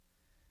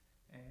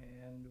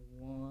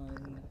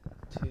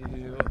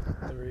2,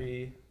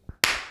 3.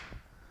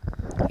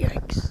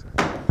 Yikes.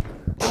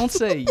 Don't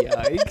say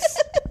yikes.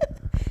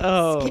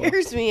 Oh.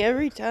 Scares me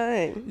every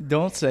time.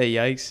 Don't say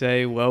yikes.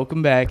 Say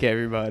welcome back,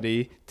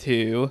 everybody,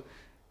 to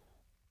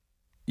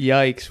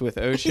Yikes with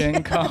Osha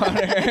and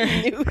Connor.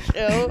 New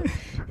show.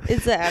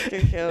 It's the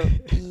after show.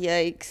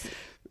 Yikes.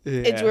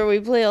 Yeah. It's where we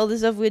play all the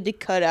stuff we had to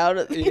cut out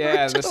of the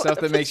the stuff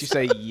that makes you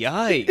say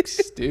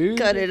yikes, dude.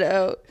 Cut it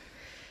out.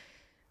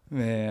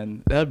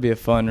 Man, that'd be a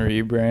fun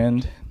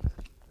rebrand.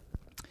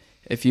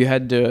 If you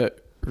had to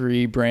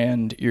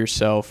rebrand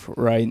yourself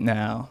right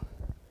now.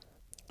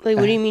 Like,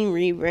 what do you mean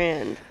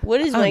rebrand?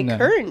 What is my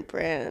current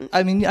brand?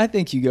 I mean, I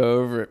think you go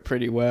over it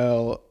pretty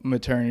well.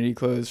 Maternity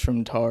clothes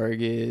from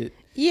Target.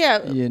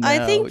 Yeah, You know,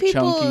 I think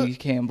people... Chunky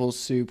Campbell's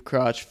soup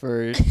crotch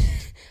first.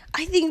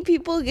 I think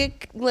people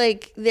get,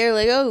 like, they're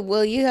like, oh,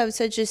 well, you have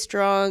such a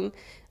strong,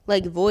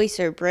 like,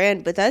 voice or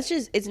brand. But that's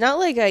just, it's not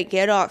like I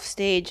get off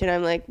stage and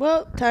I'm like,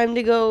 well, time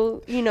to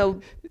go,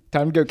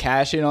 Time to go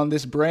cash in on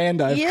this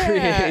brand I've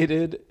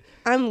created.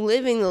 I'm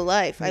living the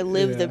life. I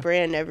live the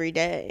brand every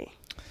day.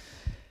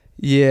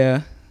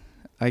 Yeah,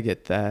 I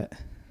get that.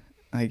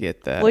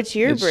 What's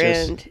your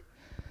brand?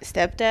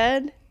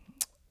 Stepdad?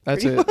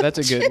 That's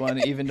a good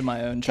one, even to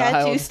my own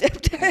child. Tattoo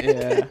stepdad.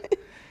 Yeah.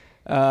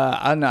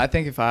 I don't know. I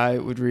think if I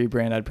would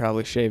rebrand, I'd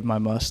probably shave my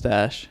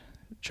mustache.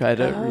 Try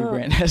to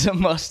rebrand as a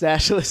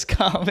mustacheless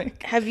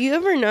comic. Have you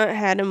ever not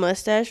had a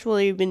mustache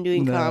while you've been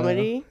doing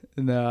comedy?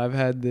 No, I've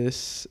had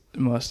this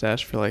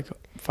mustache for like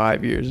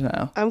 5 years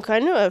now. I'm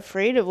kind of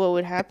afraid of what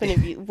would happen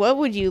if you... What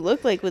would you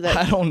look like with that?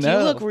 I don't know. Do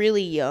you look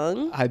really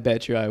young? I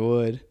bet you I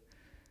would.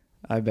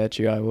 I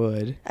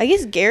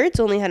guess Garrett's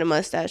only had a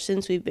mustache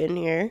since we've been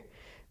here.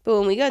 But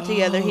when we got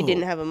together, he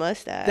didn't have a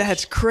mustache.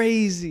 That's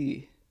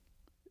crazy.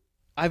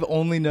 I've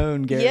only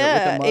known Garrett with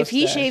a mustache. If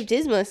he shaved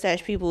his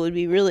mustache, people would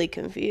be really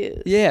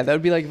confused. Yeah, that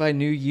would be like if I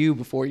knew you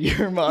before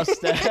your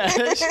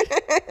mustache.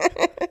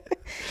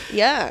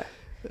 Yeah.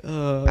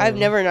 I've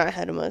never not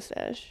had a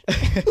mustache.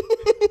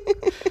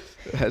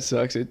 That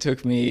sucks. It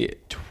took me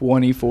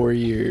 24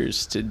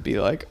 years to be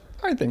like,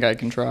 I think I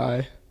can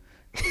try.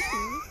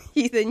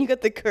 Then you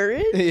got the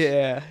courage?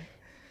 Yeah.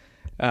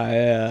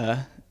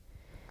 I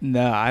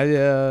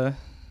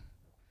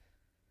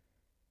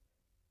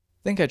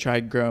think I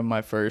tried growing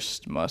my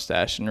first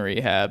mustache in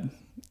rehab.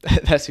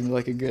 That seemed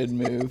like a good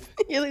move.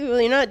 You're like, well,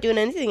 you're not doing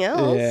anything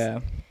else. Yeah.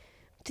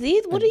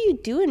 What do you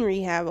do in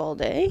rehab all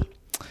day?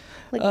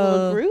 Like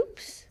little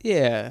groups?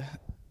 Yeah.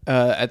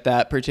 At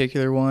that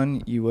particular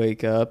one, you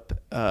wake up,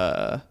 get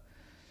a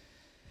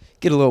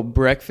little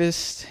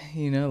breakfast,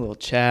 a little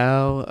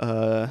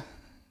chow,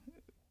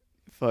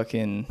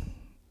 fucking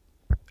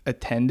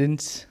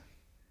attendance,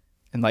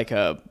 and like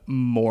a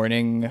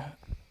morning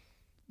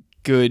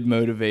good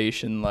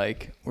motivation,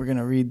 like we're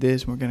gonna read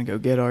this, we're gonna go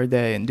get our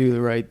day and do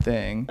the right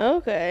thing.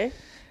 Okay.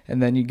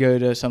 And then you go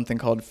to something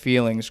called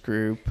feelings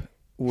group,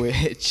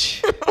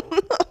 which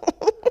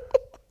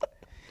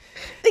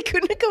they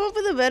couldn't come up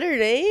with a better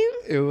name.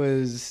 It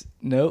was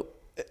nope,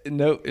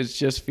 it's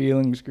just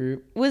feelings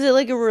group. Was it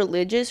like a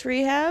religious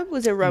rehab?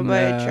 Was it run by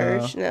a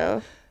church?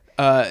 No.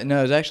 No,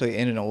 it was actually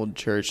in an old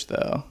church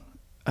though.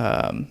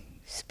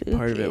 Spooky.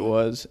 Part of it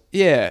was,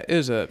 it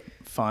was a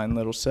fine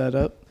little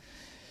setup,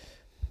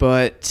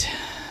 but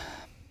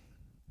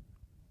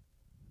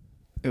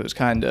it was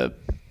kind of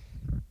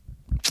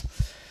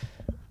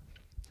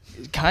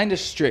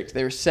strict.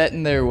 They were set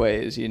in their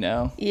ways,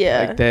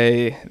 Yeah. Like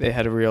they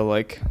had a real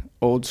like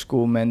old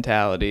school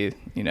mentality,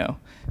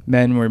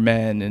 men were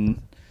men,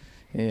 and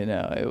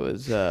it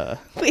was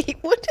Wait,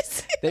 what is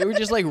it? They were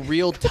just like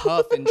real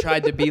tough and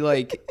tried to be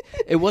like,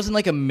 it wasn't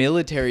like a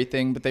military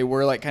thing, but they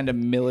were like kind of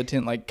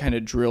militant, like kind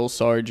of drill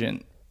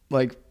sergeant,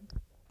 like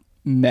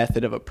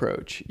method of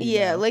approach. Like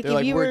they're if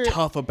like, you we're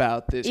tough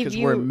about this because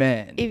we're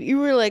men. If you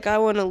were like, I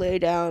want to lay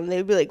down,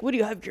 they'd be like, what do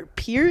you have, your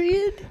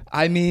period?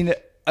 I mean,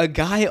 a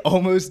guy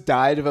almost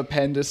died of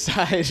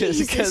appendicitis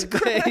because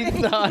they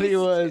thought he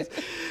was.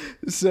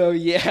 So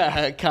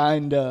yeah,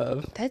 kind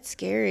of. That's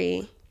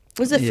scary.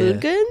 Was the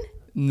food good?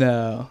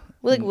 No.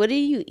 Well, like, what do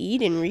you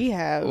eat in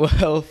rehab?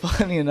 Well,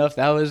 funny enough,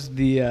 that was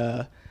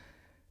the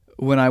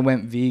when I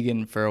went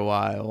vegan for a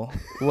while.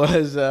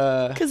 Was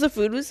because the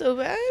food was so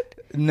bad?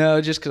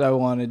 No, just because I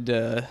wanted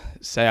to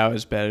say I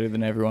was better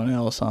than everyone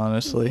else,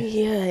 honestly.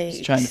 Yikes.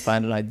 Just trying to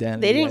find an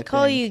identity. They didn't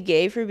call you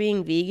gay for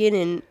being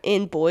vegan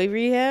in boy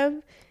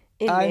rehab?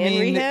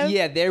 Rehab?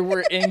 Yeah, there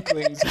were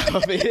inklings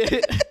of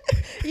it.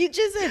 You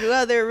just said,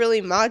 well, they're really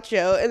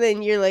macho. And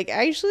then you're like,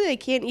 actually, I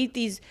can't eat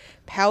these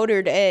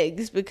powdered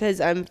eggs because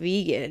I'm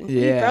vegan.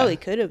 Yeah. You probably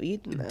could have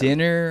eaten them.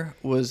 Dinner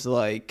was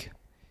like,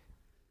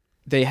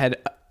 they had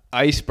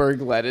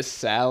iceberg lettuce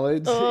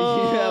salads.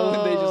 Oh.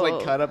 When they just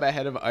like cut up a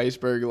head of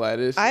iceberg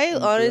lettuce. I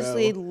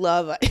honestly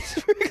love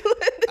iceberg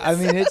lettuce. I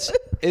mean,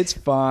 it's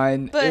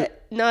fine.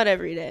 But not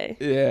every day.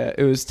 Yeah,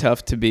 it was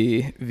tough to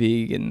be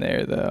vegan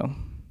there, though.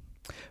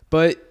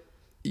 But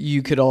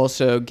you could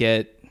also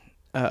get,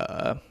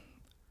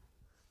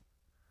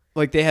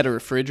 like they had a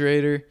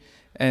refrigerator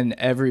and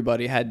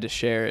everybody had to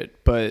share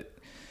it. But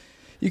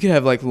you could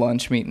have like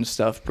lunch meat and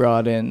stuff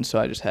brought in. So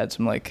I just had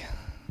some like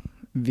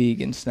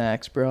vegan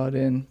snacks brought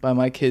in by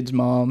my kid's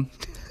mom,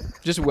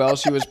 just while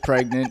she was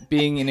pregnant,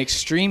 being an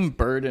extreme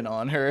burden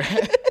on her.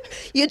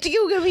 You have to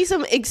go get me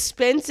some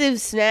expensive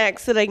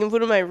snacks that I can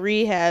put in my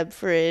rehab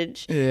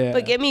fridge. Yeah.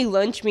 But get me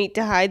lunch meat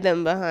to hide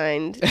them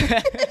behind.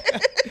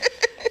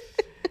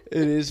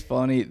 It is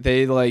funny.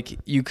 They like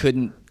you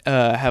couldn't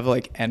have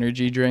like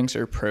energy drinks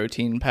or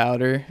protein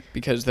powder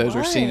because those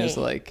are seen as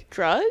like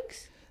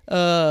drugs.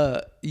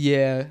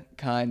 Yeah,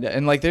 kinda.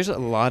 And like there's a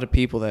lot of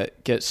people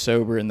that get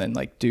sober and then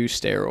like do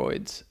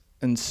steroids,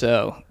 and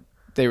so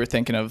they were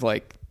thinking of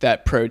like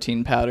that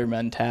protein powder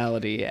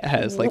mentality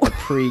as like the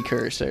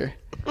precursor.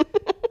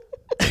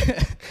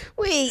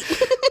 Wait.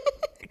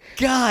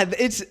 God,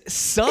 it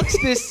sucks.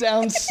 This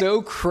sounds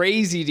so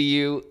crazy to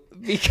you.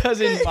 Because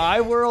in my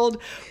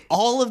world,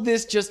 all of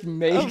this just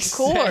makes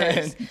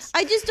sense.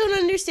 I just don't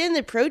understand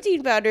the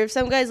protein powder. If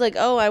some guy's like,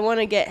 oh, I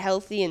want to get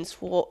healthy and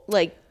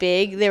like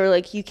big, they were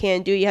like, you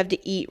can't do it. You have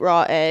to eat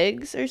raw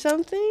eggs or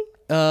something.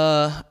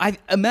 I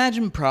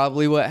imagine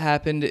probably what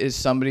happened is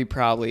somebody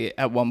probably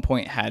at one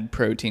point had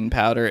protein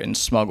powder and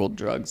smuggled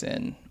drugs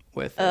in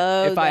with it.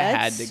 Oh, if I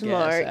had that's to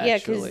smart. guess, Yeah,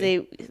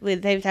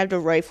 because they'd have to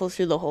rifle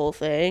through the whole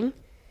thing.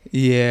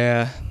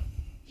 Yeah.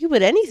 You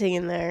put anything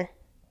in there.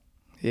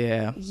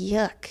 Yeah.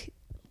 Yuck.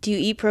 Do you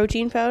eat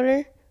protein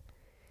powder?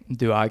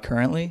 Do I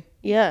currently?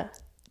 Yeah.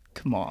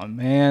 Come on,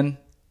 man.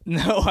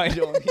 No, I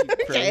don't eat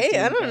protein Okay,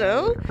 I don't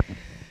know.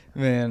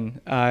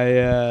 Man,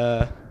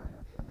 I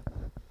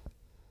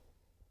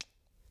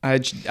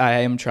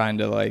am trying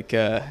to like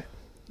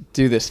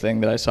do this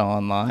thing that I saw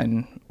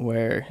online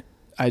where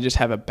I just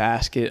have a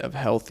basket of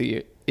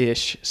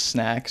healthy-ish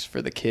snacks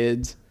for the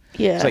kids.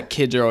 Yeah. It's like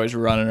kids are always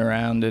running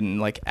around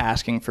and like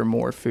asking for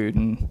more food,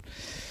 and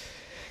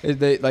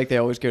they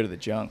always go to the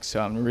junk. So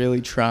I'm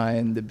really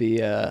trying to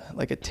be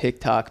like a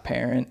TikTok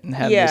parent and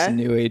have this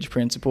new age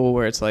principle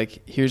where it's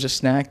like, here's a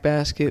snack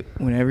basket.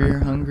 Whenever you're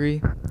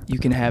hungry, you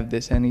can have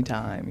this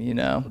anytime, you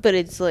know? But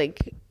it's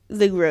like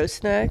the gross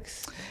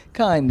snacks.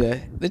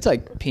 Kinda. It's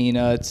like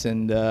peanuts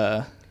and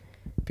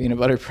peanut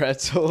butter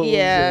pretzels.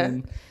 Yeah.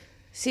 And,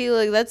 See,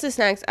 like that's the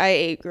snacks I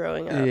ate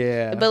growing up.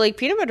 Yeah. But like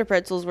peanut butter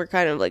pretzels were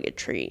kind of like a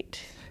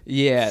treat.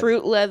 yeah.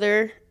 Fruit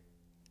leather.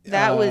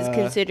 That was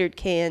considered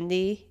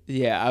candy.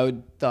 Yeah, I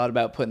would thought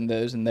about putting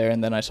those in there,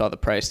 and then I saw the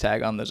price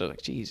tag on those. I was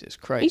like, Jesus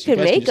Christ. You could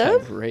guys make just them.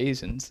 have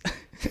raisins.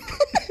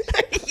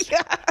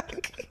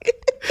 Yuck.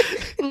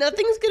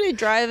 Nothing's gonna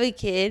drive a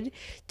kid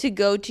to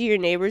go to your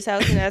neighbor's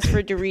house and ask for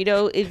a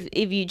Dorito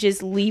if you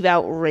just leave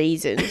out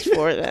raisins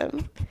for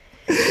them.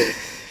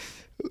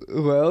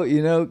 Well,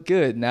 you know,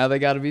 good. Now they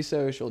got to be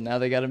social. Now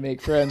they got to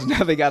make friends.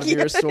 Now they got to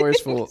be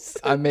resourceful.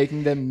 I'm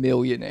making them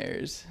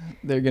millionaires.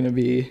 They're going to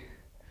be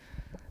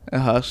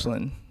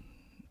hustling.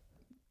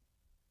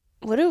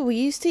 What did we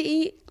used to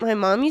eat? My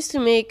mom used to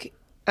make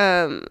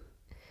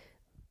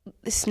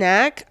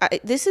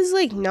snack. This is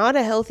like not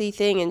a healthy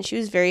thing, and she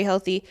was very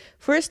healthy.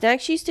 For a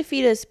snack, she used to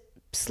feed us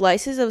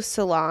slices of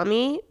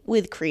salami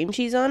with cream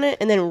cheese on it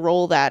and then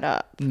roll that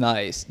up.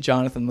 Nice.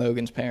 Jonathan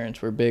Logan's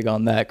parents were big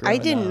on that growing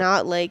I did up.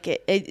 not like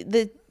it.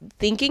 The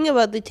thinking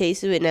about the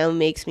taste of it now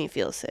makes me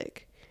feel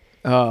sick.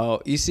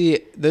 Oh, you see,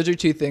 those are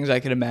two things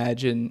I could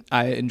imagine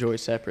I enjoy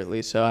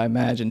separately, so I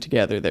imagine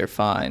together they're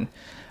fine.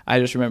 I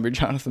just remember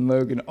Jonathan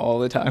Logan all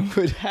the time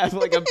would have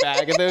like a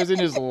bag of those in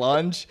his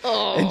lunch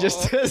and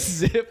just a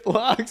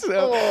Ziploc.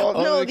 So all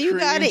no, the you cream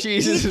gotta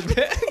cheese is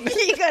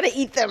you gotta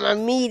eat them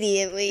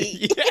immediately.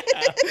 Yeah,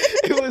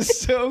 it was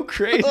so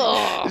crazy.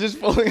 Just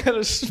pulling out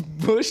a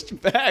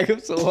smushed bag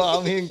of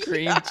salami and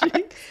cream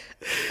cheese.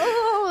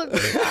 Oh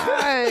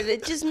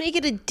God! Just make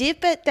it a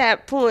dip at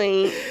that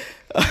point.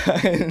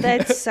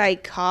 That's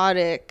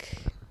psychotic.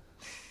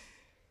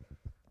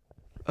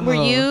 Were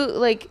you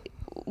like?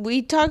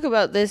 We talk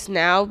about this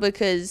now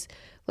because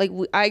like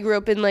I grew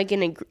up in like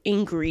an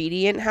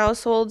ingredient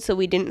household, so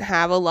we didn't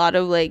have a lot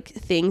of like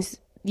things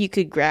you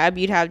could grab.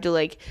 You'd have to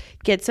like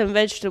get some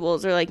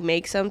vegetables or like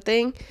make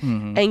something.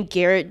 Mm-hmm. And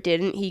Garrett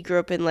didn't. He grew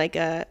up in like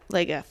a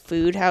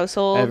food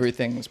household.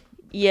 Everything's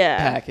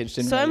packaged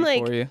and so ready I'm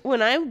like, for you.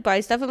 when I buy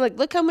stuff, I'm like,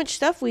 look how much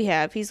stuff we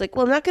have. He's like,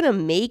 well, I'm not gonna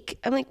make.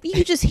 I'm like, you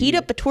could just heat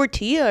up a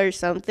tortilla or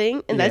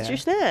something, and that's your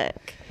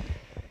snack.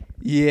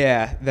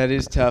 Yeah, that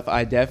is tough.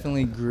 I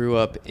definitely grew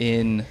up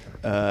in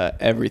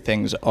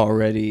everything's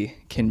already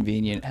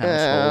convenient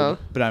household,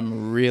 but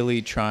I'm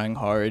really trying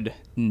hard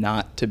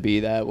not to be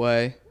that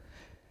way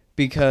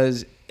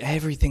because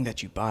everything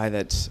that you buy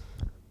that's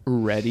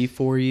ready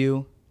for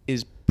you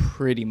is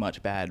pretty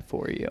much bad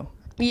for you.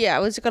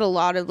 Yeah, it's got a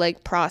lot of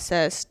like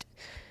processed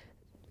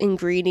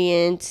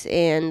ingredients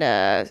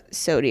and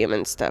sodium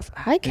and stuff.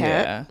 Hi,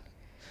 Kat. Yeah.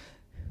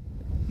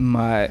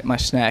 My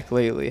snack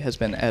lately has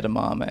been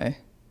edamame.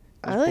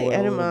 I like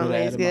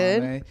edamame. It's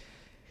good.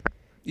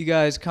 You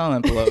guys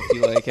comment below if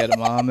you like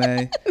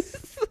edamame.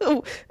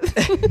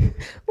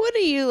 What do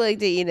you like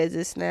to eat as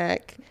a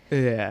snack?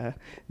 Yeah.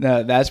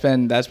 No, that's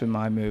been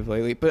my move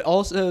lately. But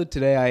also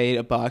today I ate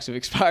a box of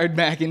expired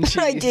mac and cheese.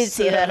 I did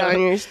see that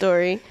on your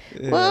story.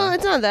 Yeah. Well,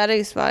 it's not that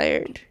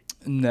expired.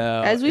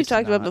 No. As we've it's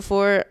talked about not.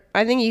 before,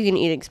 I think you can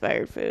eat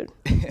expired food.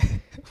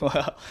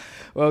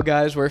 Well,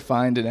 guys, we're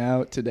finding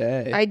out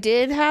today. I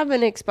did have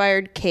an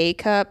expired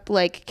K-cup,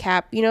 like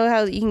you know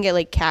how you can get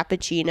like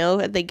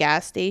cappuccino at the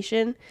gas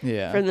station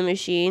Yeah. from the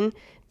machine?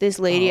 This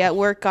lady at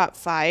work got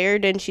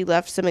fired and she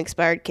left some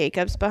expired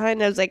K-cups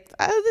behind. I was like,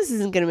 oh, this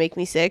isn't going to make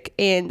me sick.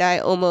 And I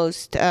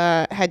almost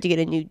had to get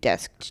a new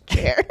desk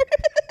chair.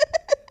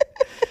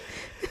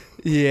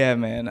 Yeah,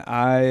 man.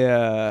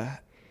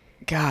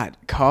 God,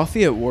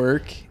 coffee at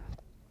work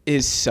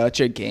is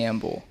such a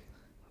gamble.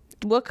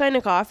 What kind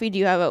of coffee do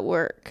you have at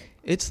work?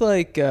 It's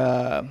like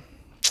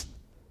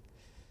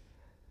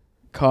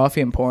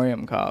Coffee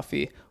Emporium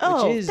coffee.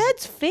 Oh,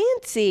 that's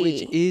fancy.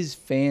 Which is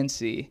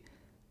fancy.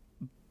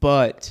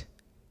 But,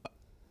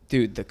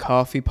 dude, the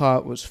coffee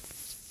pot was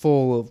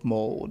full of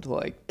mold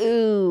like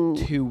Ooh.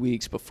 2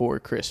 weeks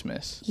before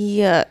Christmas.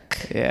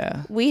 Yuck.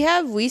 Yeah.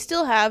 We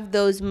still have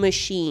those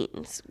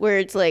machines where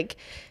it's like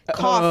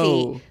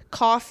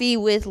coffee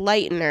with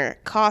lightener,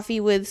 coffee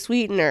with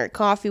sweetener,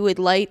 coffee with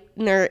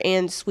lightener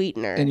and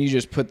sweetener. And you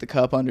just put the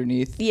cup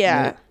underneath. Yeah.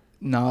 And it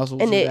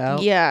nozzles and it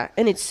out. Yeah,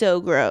 and it's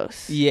so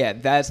gross. Yeah,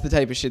 that's the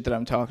type of shit that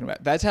I'm talking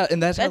about. That's how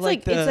It's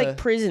like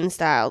prison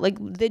style. Like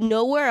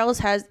nowhere else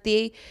has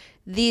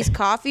these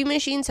coffee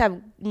machines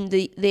have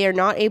they are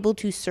not able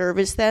to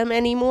service them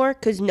anymore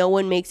because no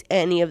one makes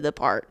any of the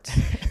parts.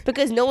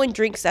 Because no one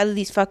drinks out of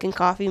these fucking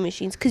coffee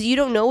machines because you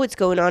don't know what's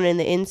going on in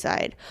the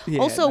inside. Yeah,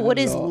 also, what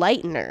is all.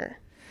 lightener?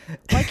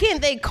 Why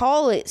can't they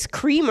call it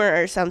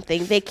creamer or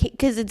something? They can't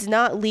because it's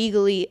not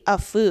legally a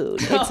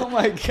food. It's Oh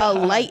my God. a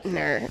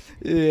lightener.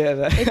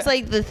 Yeah. It's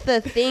like the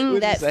thing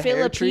What that is the hair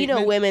Filipino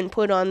treatment? women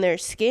put on their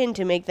skin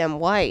to make them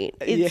white.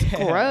 It's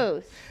Yeah.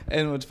 gross.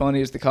 And what's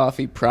funny is the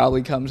coffee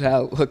probably comes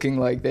out looking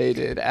like they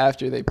did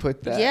after they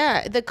put that.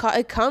 Yeah,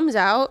 it comes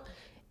out.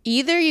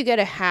 Either you get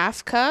a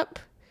half cup,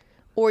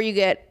 or you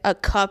get a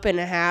cup and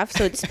a half,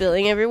 so it's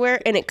spilling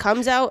everywhere. And it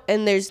comes out,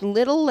 and there's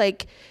little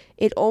like,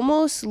 it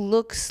almost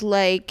looks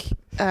like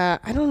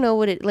I don't know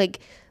what it like,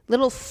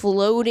 little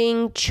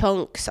floating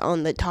chunks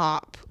on the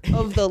top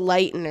of the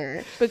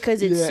lightener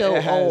because it's so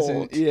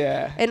old.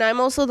 Yeah. And I'm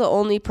also the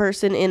only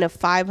person in a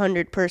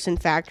 500-person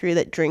factory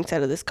that drinks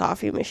out of this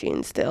coffee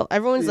machine still.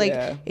 Everyone's like,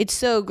 it's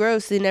so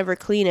gross, they never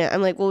clean it.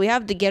 I'm like, well, we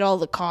have to get all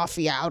the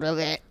coffee out of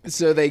it.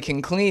 So they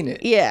can clean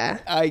it. Yeah.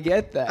 I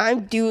get that.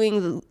 I'm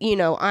doing,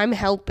 I'm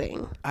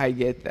helping. I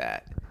get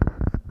that.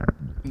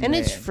 And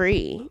it's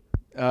free.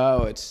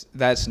 Oh,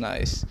 that's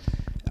nice.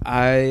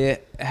 I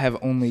have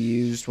only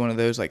used one of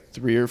those like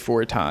 3 or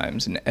 4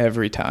 times, and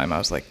every time I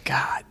was like,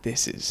 God,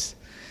 it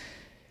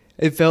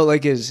felt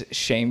like as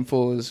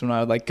shameful as when I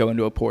would like go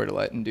into a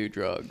portalet and do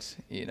drugs,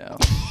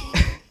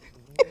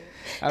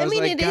 I was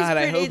like, God,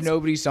 I hope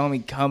nobody saw me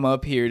come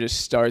up here to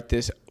start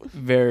this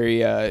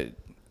very, I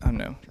don't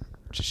know,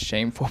 just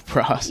shameful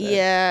process.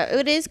 Yeah,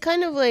 it is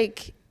kind of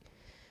like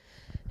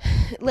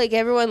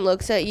everyone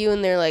looks at you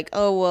and they're like,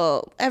 oh,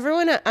 well,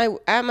 everyone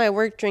at my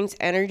work drinks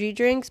energy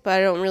drinks,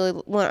 but I'm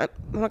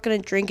not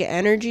going to drink an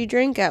energy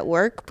drink at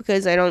work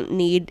because I don't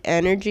need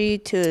energy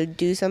to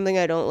do something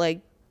I don't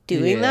like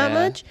doing that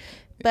much.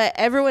 But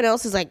everyone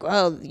else is like,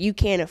 well, you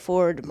can't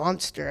afford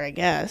Monster, I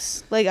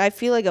guess. Like, I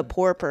feel like a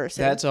poor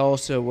person. That's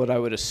also what I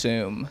would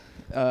assume.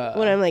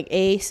 When I'm like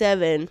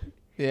A7.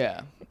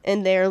 Yeah.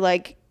 And they're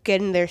like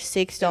getting their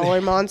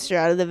 $6 Monster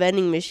out of the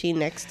vending machine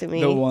next to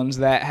me. The ones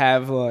that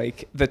have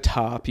like the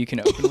top you can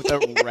open with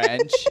a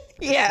wrench.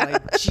 Yeah.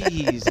 Like,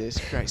 Jesus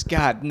Christ.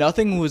 God,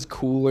 nothing was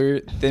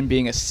cooler than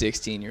being a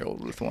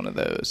 16-year-old with one of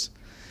those.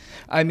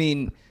 I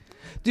mean,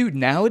 dude,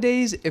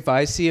 nowadays, if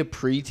I see a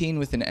preteen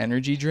with an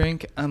energy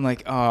drink, I'm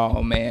like,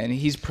 oh man,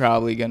 he's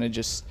probably going to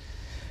just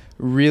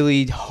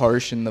really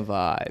harshen the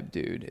vibe,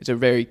 dude. It's a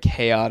very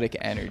chaotic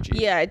energy.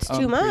 Yeah, it's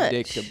too much.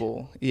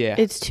 Unpredictable. Yeah.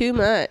 It's too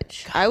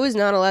much. I was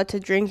not allowed to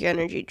drink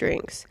energy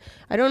drinks.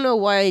 I don't know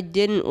why I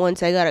didn't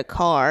once I got a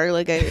car.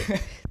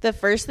 The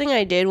first thing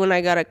I did when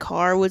I got a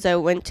car was I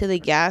went to the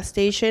gas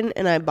station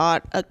and I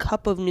bought a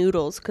cup of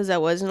noodles because I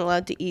wasn't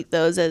allowed to eat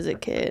those as a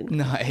kid.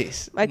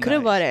 Nice. I could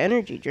have bought an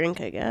energy drink,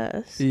 I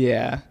guess.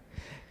 Yeah.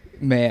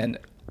 Man,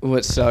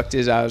 what sucked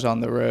is I was on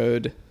the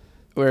road.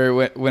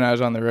 When I was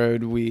on the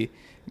road, we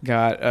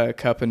got a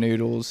cup of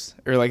noodles,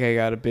 or like I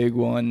got a big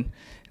one,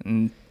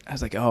 and I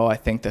was like, oh, I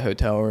think the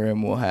hotel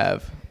room will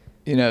have,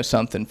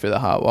 something for the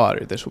hot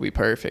water. This will be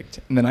perfect.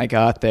 And then I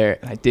got there,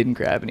 and I didn't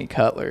grab any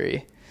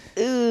cutlery.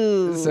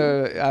 Ooh.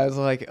 So I was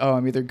like, oh,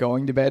 I'm either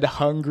going to bed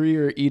hungry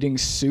or eating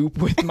soup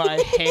with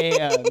my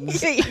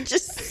hands. You're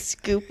just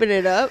scooping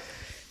it up?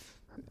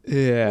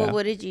 Yeah. Well,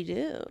 what did you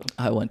do?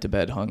 I went to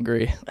bed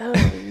hungry. Oh,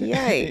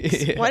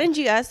 yikes. Yeah. Why didn't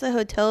you ask the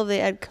hotel if they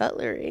had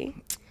cutlery?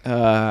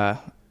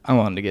 I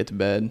wanted to get to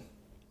bed.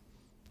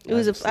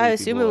 I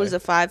assume it was a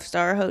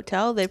 5-star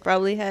hotel. They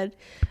probably had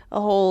a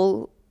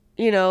whole,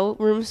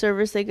 room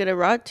service they could have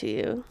brought to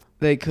you.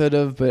 They could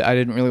have, but I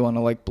didn't really want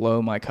to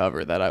blow my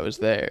cover that I was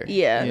there.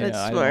 Yeah, that's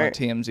I smart.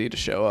 didn't want TMZ to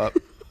show up.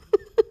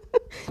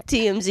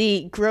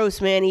 TMZ,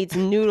 gross man eats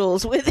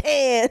noodles with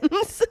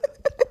hands.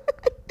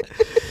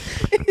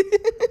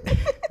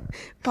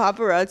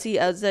 paparazzi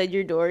outside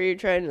your door. You're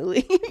trying to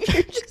leave.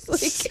 You're just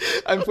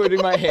like, I'm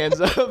putting my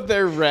hands up.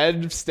 They're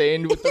red,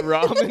 stained with the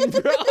ramen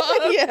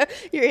broth. yeah,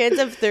 your hands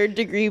have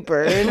 3rd-degree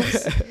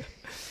burns.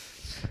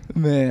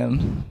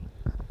 Man.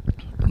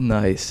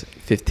 Nice.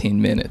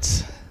 15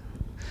 minutes.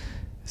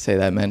 Say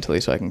that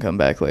mentally so I can come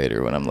back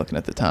later when I'm looking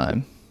at the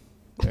time.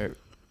 Or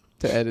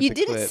to edit You the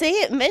didn't clip. say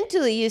it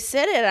mentally. You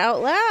said it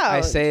out loud.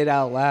 I say it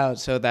out loud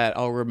so that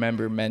I'll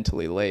remember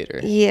mentally later.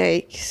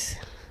 Yikes.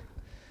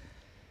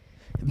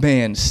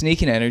 Man,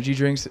 sneaking energy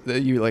drinks.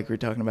 You were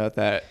talking about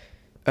that.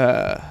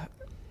 How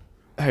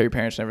your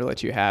parents never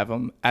let you have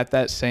them. At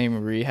that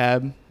same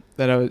rehab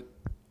that I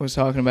was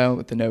talking about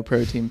with the no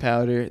protein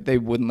powder, they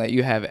wouldn't let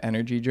you have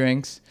energy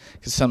drinks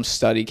because some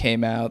study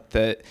came out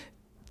that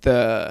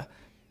the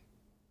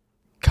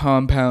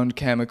compound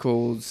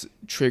chemicals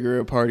trigger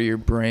a part of your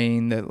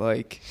brain that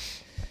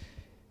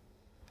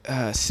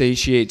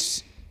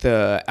satiates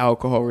the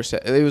alcohol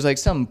receptor. It was like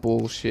some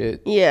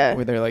bullshit. Yeah.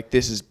 Where they're like,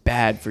 this is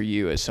bad for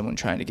you as someone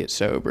trying to get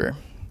sober,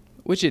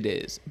 which it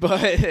is.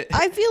 But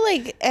I feel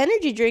like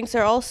energy drinks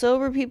are all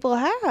sober people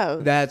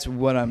have. that's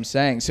what I'm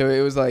saying. So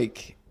it was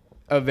like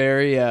a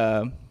very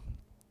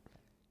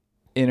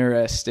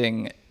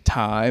interesting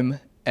time.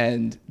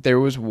 And there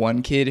was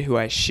one kid who,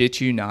 I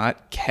shit you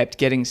not, kept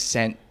getting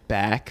sent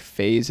back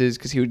phases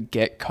because he would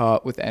get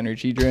caught with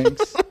energy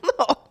drinks.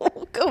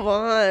 Oh, come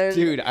on.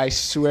 Dude, I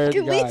swear to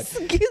At God.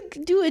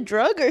 least do a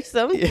drug or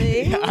something.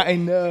 Yeah, I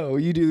know.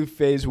 You do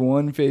phase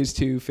 1, phase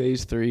 2,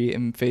 phase 3,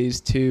 and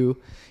phase 2,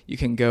 you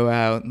can go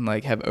out and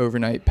have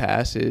overnight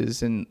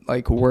passes and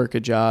work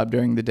a job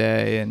during the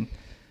day and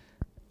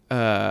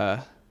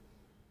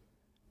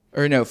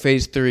or no,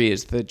 phase 3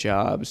 is the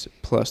jobs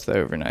plus the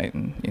overnight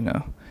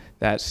and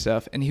that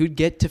stuff. And he would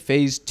get to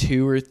phase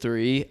 2 or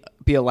 3,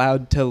 be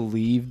allowed to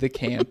leave the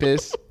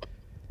campus.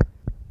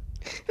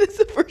 That's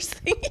the first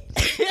thing.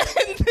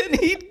 And then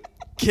he'd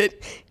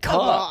get Come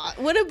caught.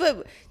 on. What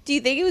about, do you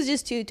think it was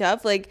just too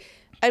tough?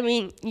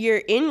 You're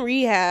in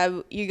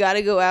rehab. You got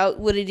to go out.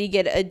 What did he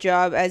get? A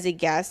job as a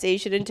gas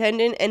station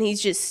attendant? And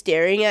he's just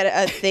staring at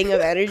a thing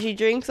of energy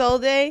drinks all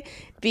day,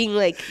 being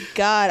like,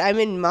 God, I'm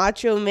in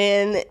Macho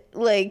Man,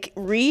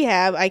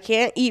 rehab. I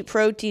can't eat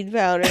protein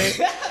powder.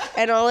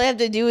 And all I have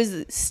to do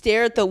is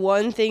stare at the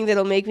one thing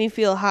that'll make me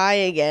feel high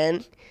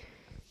again.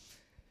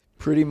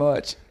 Pretty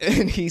much.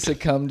 And he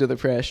succumbed to the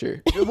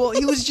pressure. Well,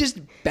 he was just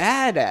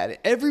bad at it.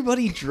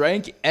 Everybody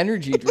drank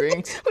energy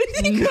drinks.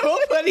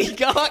 Nobody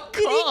got caught.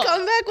 Did he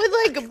come back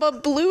with a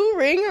blue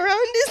ring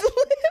around his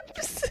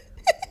lips?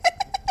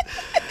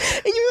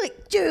 And you're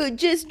like, dude,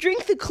 just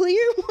drink the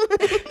clear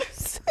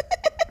ones.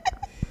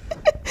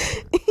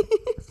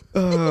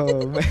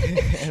 Oh,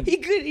 man.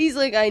 He's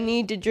like, I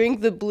need to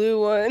drink the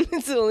blue one.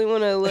 It's the only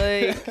one I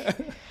like.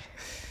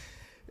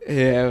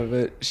 Yeah,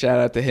 but shout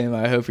out to him.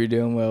 I hope you're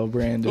doing well,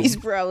 Brandon. He's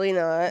probably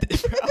not.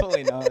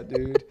 Probably not,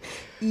 dude.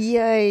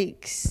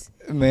 Yikes.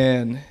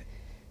 Man,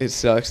 it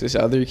sucks. This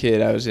other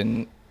kid I was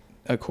in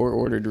a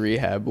court-ordered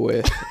rehab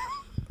with,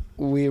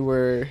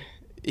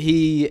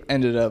 he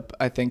ended up,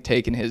 I think,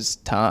 taking his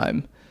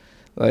time,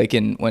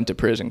 and went to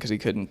prison because he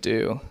couldn't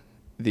do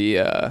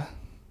the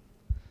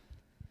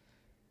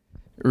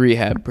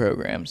rehab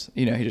programs.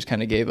 He just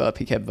kind of gave up.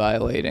 He kept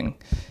violating.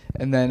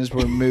 And then as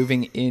we're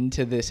moving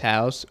into this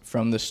house,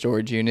 from the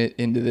storage unit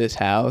into this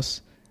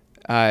house,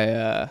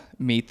 I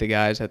meet the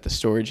guys at the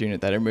storage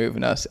unit that are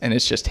moving us, and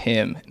it's just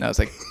him. And I was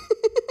like,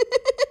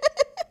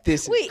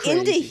 this Wait, is crazy.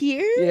 into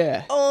here?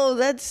 Yeah. Oh,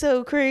 that's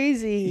so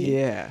crazy.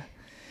 Yeah.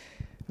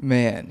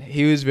 Man,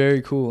 he was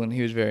very cool, and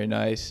he was very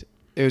nice.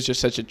 It was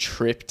just such a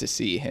trip to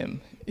see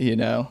him,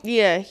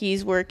 Yeah,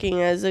 he's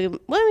working as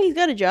he's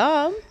got a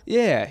job.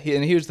 Yeah,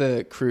 he was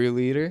the crew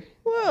leader.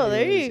 Well,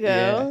 there you go.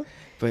 Yeah.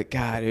 But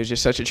God, it was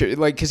just such a trip.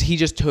 Because he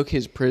just took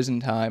his prison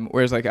time,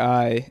 whereas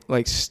I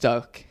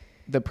stuck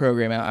the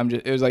program out.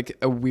 It was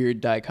a weird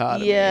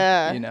dichotomy.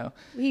 Yeah.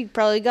 He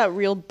probably got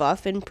real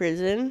buff in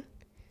prison.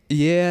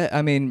 Yeah,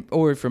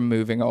 or from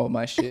moving all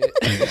my shit.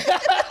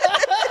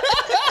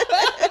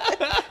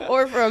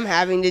 Or from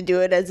having to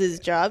do it as his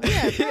job.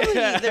 Yeah, probably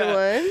either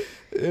one.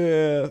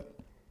 Yeah.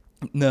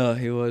 No,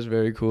 he was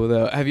very cool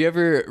though. Have you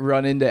ever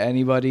run into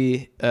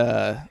anybody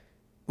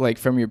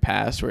from your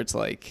past where it's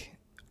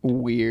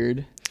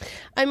weird?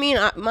 My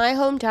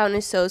hometown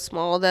is so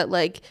small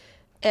that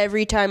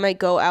every time I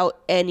go out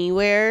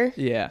anywhere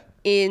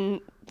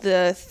in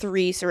the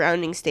 3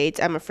 surrounding states,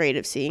 I'm afraid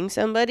of seeing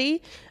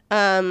somebody.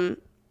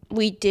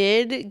 We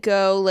did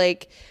go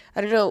I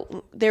don't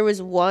know, there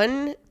was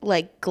one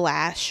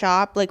glass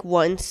shop,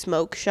 one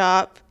smoke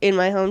shop in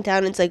my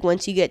hometown. It's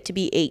once you get to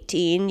be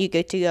 18, you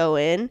get to go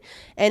in.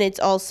 And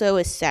it's also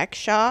a sex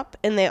shop,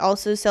 and they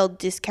also sell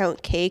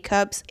discount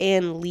K-cups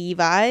and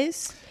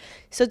Levi's.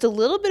 So it's a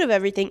little bit of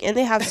everything, and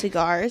they have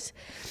cigars.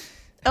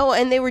 Oh,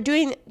 and they were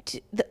doing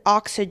the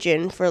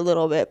oxygen for a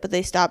little bit, but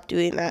they stopped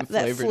doing that.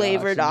 That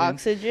flavored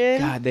oxygen.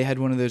 God, they had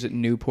one of those at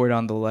Newport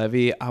on the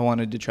Levee. I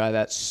wanted to try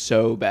that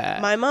so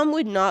bad. My mom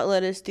would not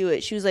let us do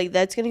it. She was like,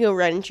 that's going to go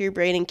right into your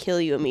brain and kill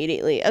you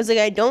immediately. I was like,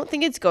 I don't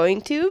think it's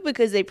going to,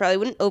 because they probably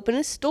wouldn't open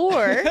a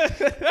store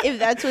if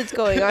that's what's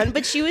going on.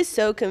 But she was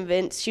so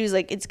convinced. She was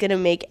like, it's going to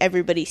make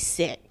everybody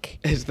sick.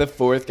 It's the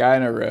fourth guy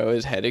in a row,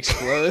 his head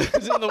explodes,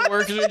 and the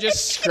workers are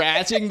just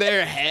scratching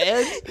their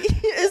head.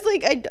 It's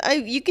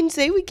like, you can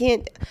say we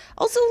can't.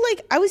 Also,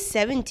 like, I was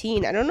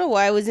 17. I don't know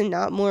why I was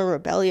not more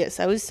rebellious.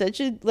 I was such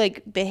a,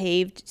 like,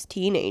 behaved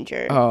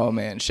teenager. Oh,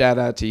 man. Shout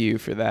out to you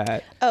for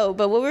that. Oh,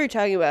 but what we were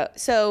talking about.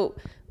 So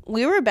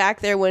we were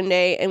back there one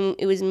day, and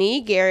it was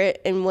me,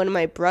 Garrett, and one of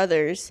my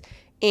brothers.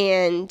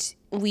 And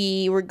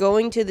we were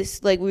going to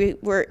this, like, we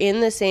were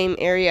in the same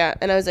area.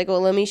 And I was like,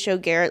 well, let me show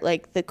Garrett,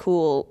 like, the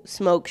cool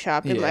smoke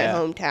shop in my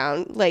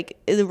hometown, like,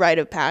 the rite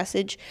of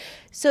passage.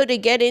 So to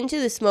get into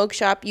the smoke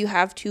shop, you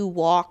have to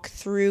walk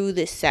through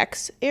the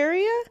sex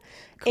area.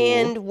 Cool.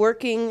 And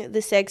working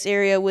the sex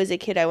area was a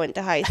kid I went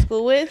to high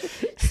school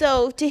with.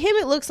 So to him,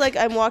 it looks like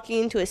I'm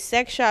walking into a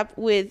sex shop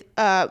with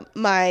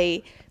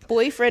my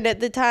boyfriend at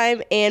the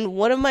time and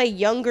one of my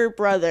younger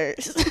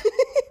brothers.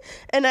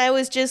 And I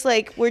was just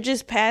like, we're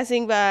just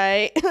passing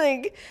by.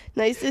 Like,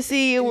 nice to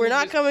see you. We're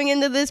not coming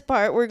into this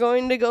part. We're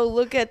going to go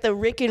look at the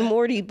Rick and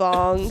Morty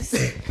bongs.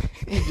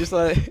 You just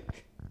like...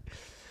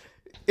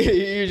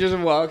 You're just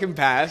walking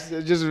past,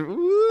 just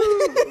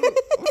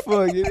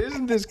fucking,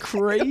 isn't this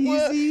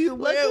crazy?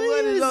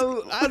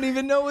 I don't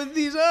even know what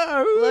these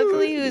are.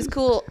 Luckily, it was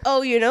cool.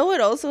 Oh, you know what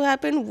also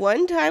happened?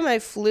 One time I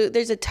flew,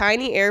 there's a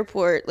tiny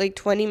airport, like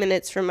 20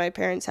 minutes from my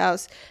parents'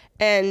 house,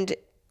 and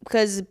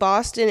because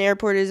Boston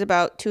airport is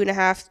about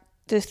 2.5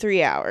 to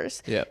 3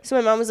 hours. Yeah. So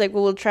my mom was like,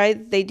 well, we'll try,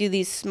 they do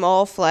these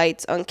small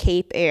flights on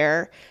Cape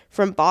Air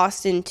from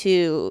Boston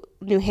to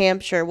New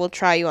Hampshire. We'll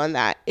try you on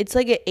that. It's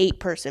like an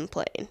 8-person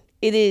plane.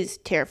 It is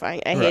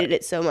terrifying. I hated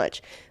it so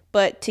much.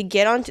 But to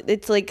get onto,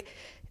 it's like,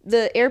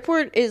 the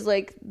airport is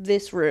like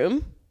this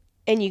room,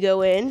 and you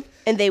go in,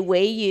 and they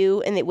weigh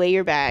you, and they weigh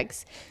your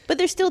bags. But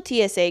there's still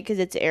TSA because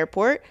it's an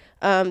airport.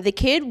 The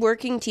kid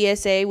working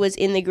TSA was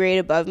in the grade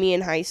above me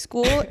in high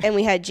school, and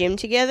we had gym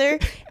together,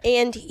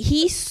 and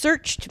he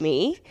searched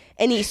me,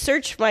 and he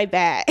searched my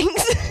bags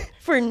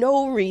for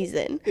no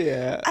reason.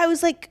 Yeah. I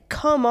was like,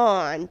 come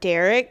on,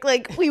 Derek.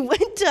 Like, we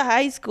went to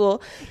high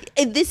school.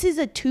 And this is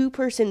a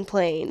 2-person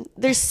plane.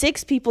 There's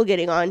 6 people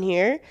getting on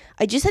here.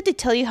 I just had to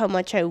tell you how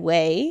much I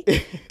weigh.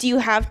 Do you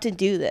have to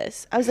do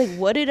this? I was like,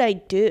 what did I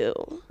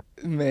do?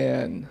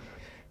 Man,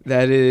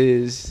 that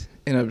is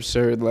an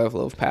absurd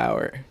level of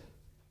power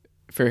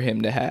for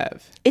him to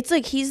have. It's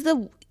like he's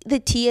the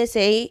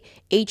TSA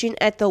agent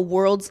at the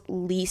world's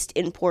least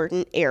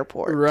important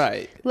airport.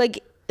 Right.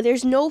 Like,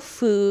 there's no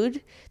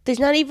food. There's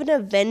not even a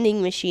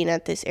vending machine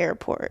at this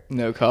airport.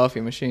 No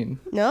coffee machine.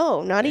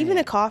 No, not even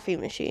a coffee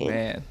machine.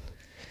 Man.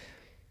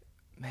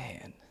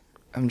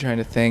 I'm trying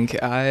to think.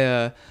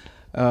 At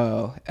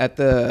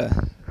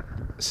the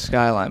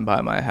skyline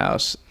by my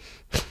house,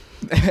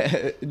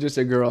 just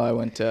a girl I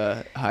went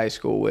to high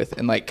school with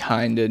and, like,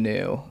 kind of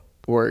knew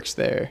works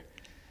there.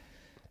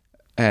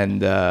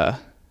 And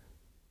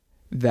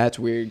that's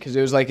weird because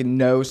it was like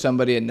know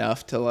somebody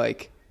enough to,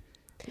 like,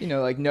 you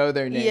know, like, know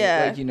their name.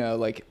 Yeah. Like, you know,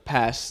 like,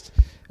 past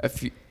a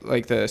few,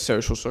 like, the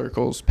social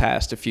circles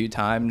passed a few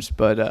times,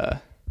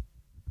 but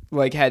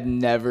like, had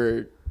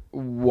never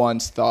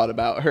once thought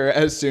about her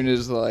as soon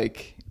as,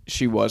 like,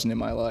 she wasn't in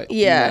my life.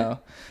 Yeah. You know?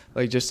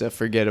 Like, just a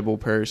forgettable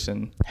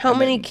person. How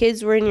many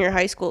kids were in your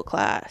high school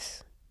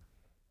class?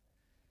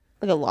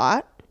 Like, a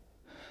lot?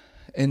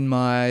 In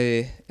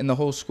the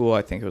whole school,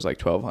 I think it was like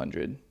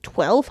 1,200.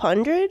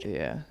 1,200?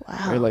 Yeah.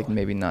 Wow. Or like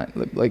maybe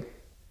 9. Like,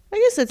 I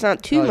guess it's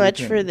not too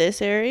much for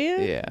this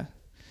area. Yeah.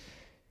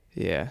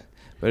 Yeah.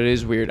 But it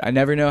is weird. I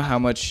never know how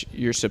much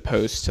you're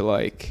supposed to,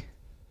 like,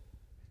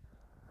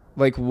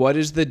 what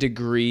is the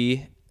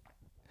degree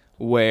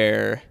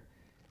where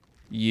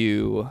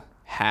you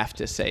have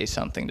to say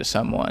something to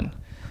someone?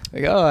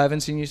 Like, oh, I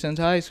haven't seen you since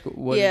high school.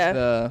 What is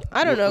the,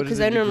 I don't know, what is because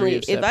the I degree normally,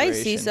 of if I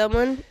see separation?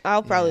 someone,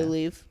 I'll probably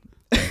leave.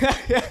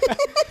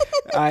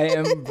 I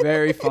am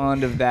very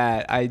fond of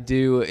that. I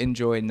do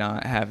enjoy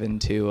not having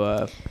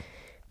to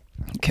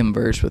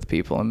converse with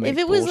people and make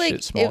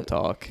bullshit small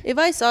talk. If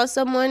I saw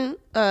someone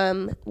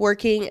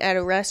working at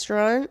a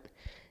restaurant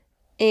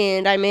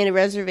and I made a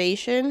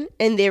reservation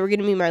and they were going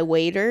to be my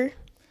waiter,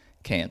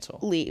 cancel.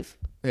 leave.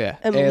 Yeah,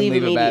 and leave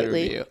leave a bad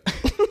immediately.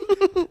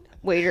 review.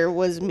 Waiter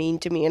was mean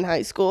to me in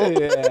high school.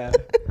 Yeah.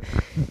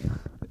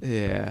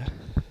 Yeah.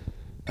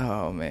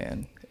 Oh,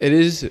 man. It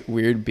is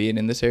weird being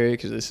in this area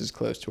because this is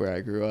close to where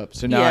I grew up.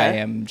 So now I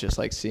am just,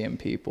 like, seeing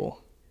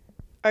people.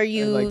 Are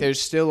you... And, like,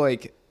 there's still,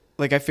 like,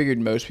 I figured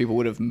most people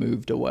would have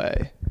moved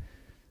away.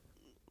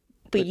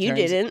 But you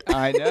didn't.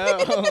 I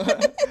know.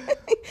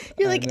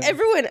 You're like,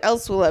 everyone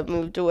else will have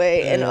moved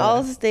away and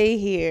I'll stay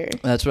here.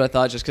 That's what I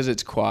thought, just because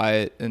it's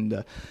quiet.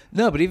 And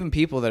no, but even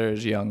people that are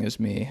as young as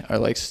me are,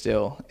 like,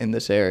 still in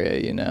this area,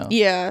 you know?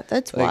 Yeah,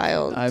 that's Like,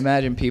 wild. I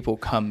imagine people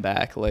come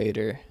back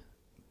later,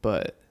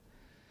 but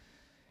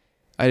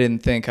I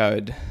didn't think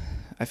I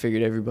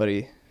figured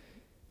everybody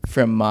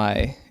from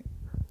my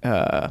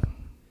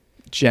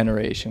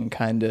generation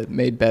kind of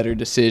made better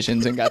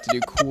decisions and got to do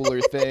cooler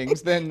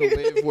things than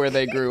live where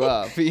they grew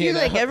up. You're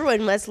like,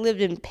 everyone must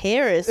lived in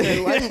Paris or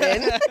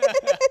London.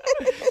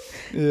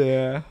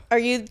 Yeah.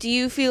 Do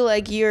you feel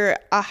like you're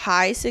a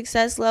high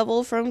success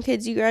level from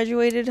kids you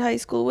graduated high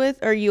school with?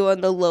 Or are you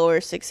on the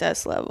lower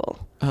success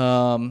level?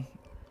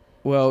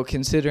 Well,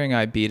 considering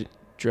I beat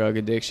drug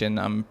addiction,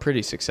 I'm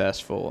pretty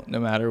successful no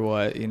matter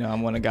what.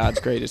 I'm one of God's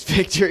greatest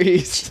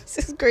victories. This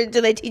is great.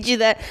 Did they teach you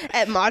that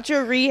at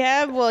macho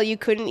rehab while you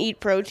couldn't eat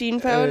protein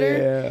powder?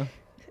 Yeah.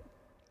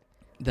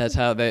 That's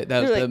how that's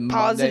like the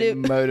positive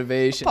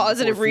motivation.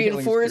 Positive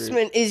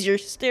reinforcement is your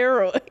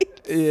steroid.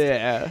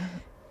 Yeah.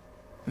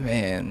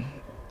 Man.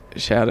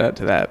 Shout out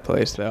to that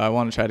place though. I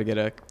want to try to get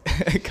a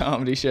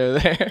comedy show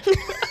there.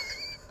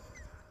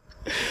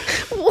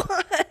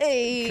 Why?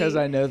 Because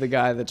I know the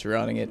guy that's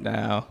running it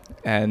now,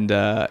 and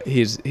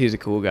he's a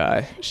cool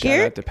guy. Shout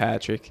out to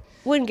Patrick.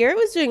 When Garrett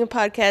was doing a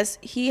podcast,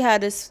 he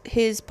had his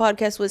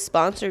podcast was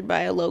sponsored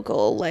by a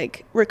local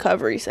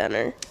recovery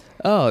center.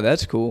 Oh,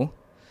 that's cool.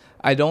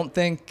 I don't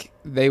think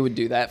they would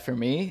do that for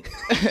me,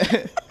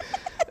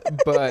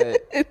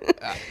 but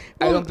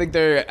I don't think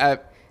they're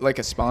at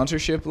a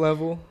sponsorship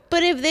level.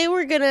 But if they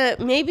were gonna,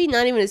 maybe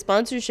not even a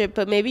sponsorship,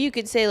 but maybe you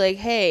could say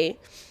hey,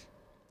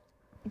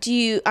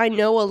 I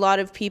know a lot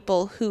of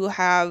people who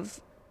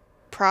have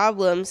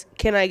problems.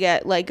 Can I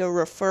get a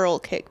referral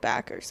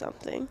kickback or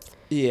something?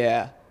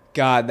 Yeah.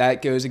 God,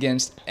 that goes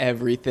against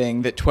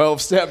everything that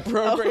 12-step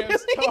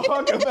programs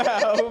talk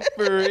about,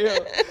 for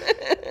real.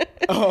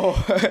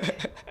 Oh.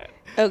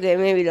 Okay,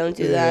 maybe don't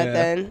do that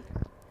then.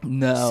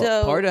 No.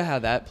 So, part of how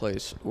that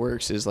place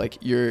works is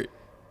you're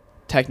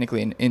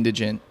technically an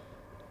indigent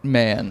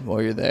man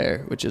while you're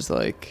there, which is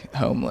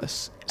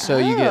homeless. So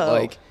you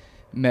get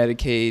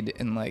Medicaid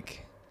and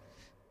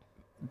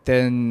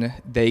then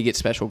they get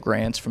special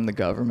grants from the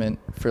government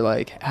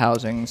for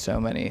housing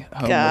so many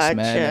homeless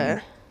men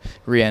and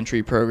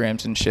reentry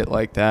programs and shit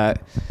like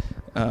that.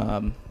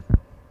 And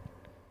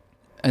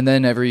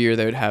then every year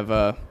they would have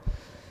a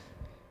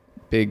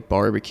big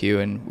barbecue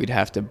and we'd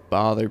have to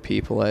bother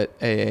people at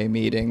AA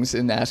meetings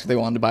and ask if they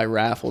wanted to buy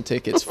raffle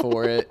tickets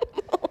for it.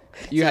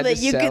 So that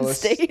you could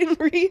stay in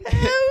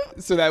rehab?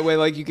 So that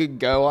way, you could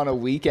go on a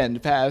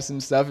weekend pass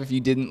and stuff. If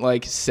you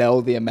didn't,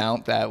 sell the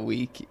amount that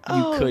week,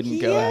 you couldn't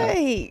go out.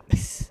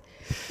 Yikes.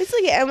 It's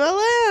like an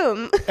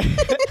MLM.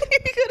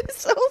 You gotta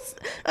sell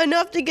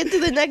enough to get to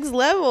the next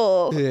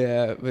level.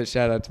 Yeah, but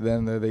shout out to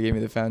them, though. They gave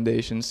me the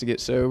foundations to get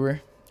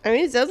sober. I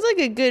mean, it sounds like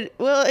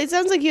it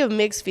sounds like you have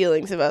mixed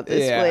feelings about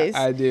this place.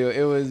 Yeah, I do.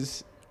 It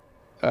was,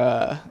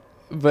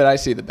 but I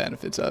see the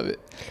benefits of it.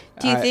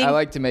 Do you think? I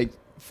like to make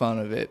fun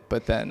of it,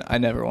 but then I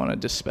never want to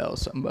dispel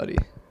somebody.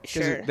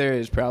 Sure. There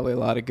is probably a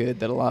lot of good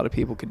that a lot of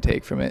people could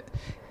take from it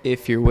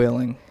if you're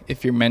willing,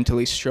 if you're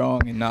mentally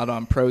strong and not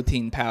on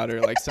protein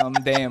powder like some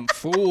damn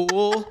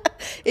fool.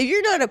 If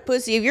you're not a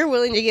pussy, if you're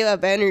willing to give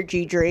up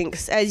energy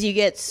drinks as you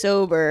get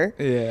sober.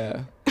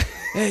 Yeah.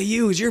 Hey,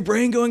 is your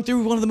brain going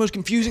through one of the most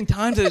confusing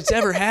times that it's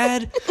ever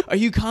had? Are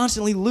you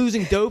constantly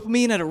losing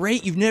dopamine at a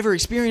rate you've never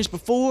experienced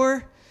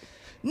before?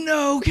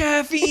 No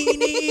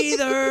caffeine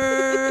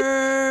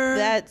either.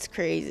 That's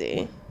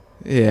crazy.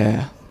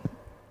 Yeah.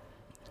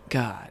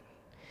 God.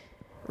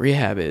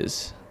 Rehab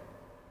is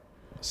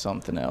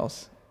something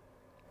else.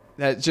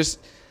 That's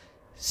just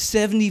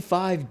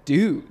 75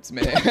 dudes,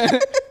 man.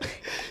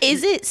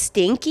 Is it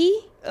stinky?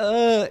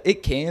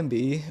 It can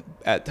be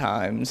at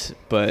times,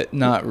 but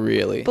not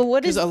really. But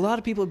what is... Because a lot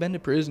of people have been to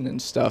prison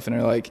and stuff and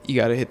are like, you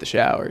got to hit the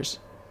showers,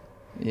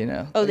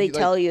 Oh, they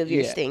tell you if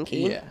you're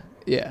stinky?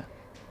 Yeah.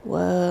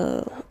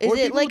 Whoa. Is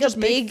it a big...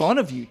 make fun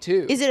of you,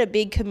 too. Is it a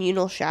big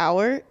communal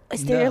shower?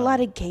 Is there a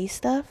lot of gay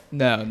stuff?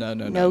 No.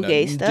 No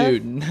gay stuff?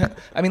 Dude,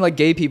 I mean,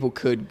 gay people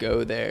could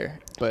go there.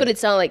 But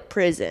it's not like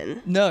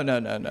prison. No.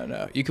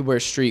 You could wear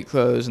street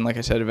clothes, and like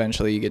I said,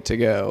 eventually you get to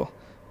go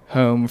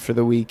home for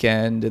the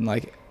weekend and,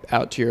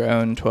 out to your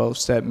own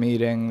 12-step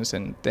meetings,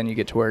 and then you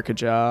get to work a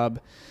job.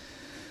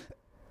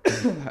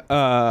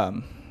 But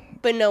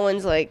no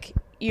one's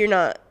you're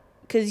not...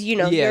 Because,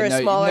 you're a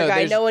smaller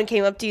guy. No one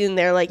came up to you and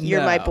they're like, you're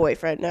my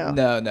boyfriend now.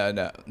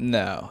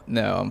 No,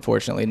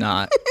 unfortunately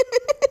not.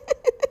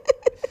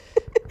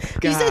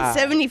 You said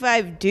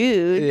 75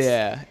 dudes.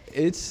 Yeah,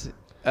 it's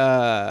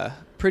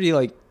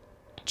pretty,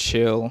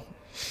 chill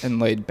and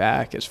laid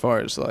back as far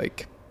as,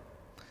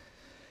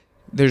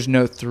 there's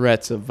no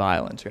threats of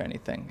violence or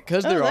anything.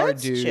 Because there are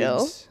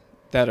dudes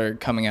that are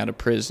coming out of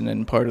prison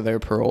and part of their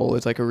parole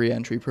is, a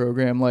reentry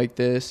program like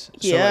this.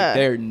 So,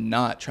 they're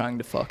not trying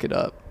to fuck it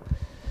up.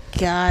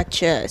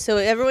 Gotcha. So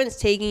everyone's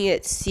taking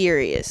it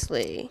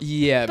seriously.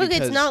 Yeah, but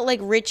it's not like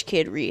rich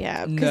kid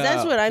rehab. Because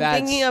that's what I'm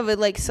thinking of,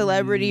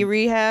 celebrity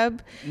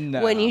rehab.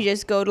 No. When you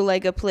just go to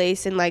a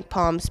place in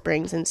Palm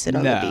Springs and sit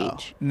on the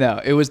beach.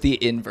 No, it was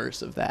the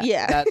inverse of that.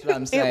 Yeah. That's what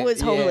I'm saying. It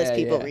was homeless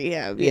people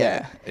rehab.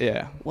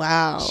 Yeah.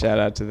 Wow. Shout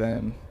out to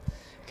them.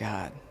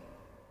 God.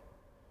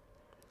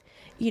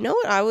 you know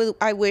what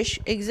I wish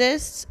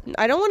exists?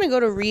 I don't want to go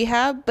to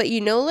rehab, but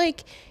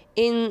like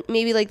in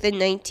maybe like the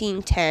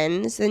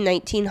 1910s, the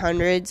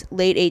 1900s,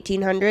 late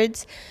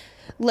 1800s,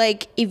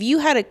 like if you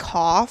had a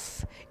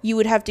cough, you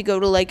would have to go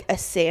to like a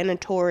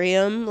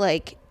sanatorium,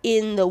 like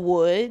in the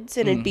woods,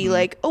 and it'd be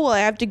like, oh, well, I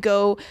have to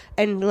go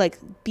and like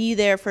be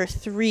there for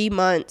 3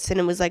 months, and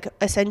it was like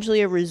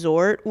essentially a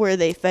resort where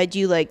they fed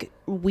you like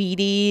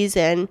Wheaties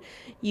and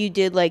you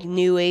did like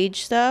new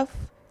age stuff.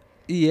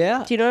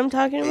 Yeah. Do you know what I'm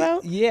talking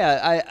about?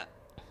 Yeah,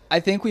 I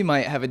think we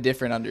might have a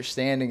different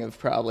understanding of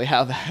probably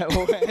how that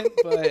went,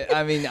 but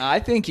I mean, I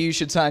think you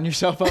should sign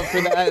yourself up for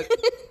that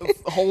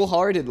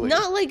wholeheartedly.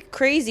 Not like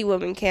crazy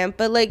woman camp,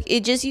 but like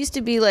it just used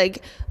to be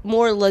like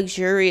more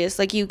luxurious.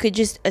 Like you could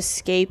just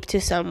escape to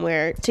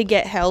somewhere to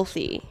get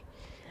healthy.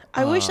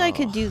 I wish I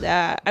could do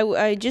that.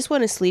 I just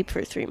want to sleep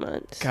for 3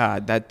 months.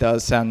 God, that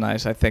does sound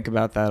nice. I think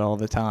about that all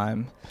the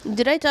time.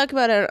 Did I talk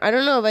about it? I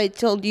don't know if I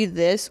told you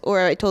this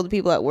or I told the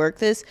people at work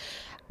this.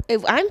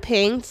 If I'm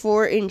paying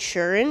for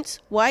insurance,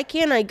 why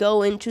can't I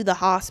go into the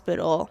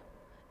hospital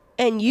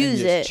and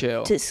use it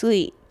chill. to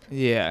sleep?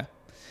 Yeah.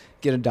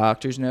 Get a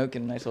doctor's note.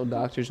 Get a nice little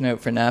doctor's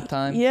note for nap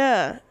time.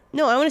 Yeah.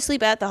 No, I want to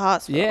sleep at the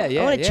hospital.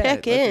 Yeah. I want to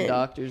check Let in. the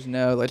doctors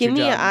know. Give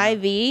me an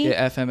IV.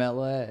 Get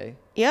FMLA.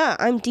 Yeah,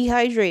 I'm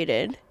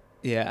dehydrated.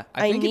 Yeah.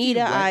 I think need if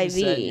you an went and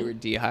said IV. you were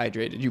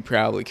dehydrated, you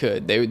probably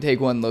could. They would take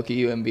one look at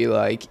you and be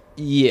like,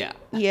 yeah.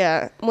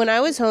 Yeah. When I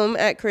was home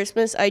at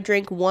Christmas, I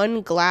drank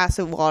 1 glass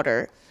of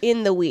water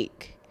in the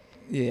week.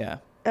 Yeah.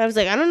 I was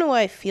like, I don't know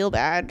why I feel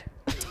bad.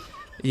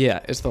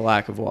 Yeah, it's the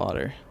lack of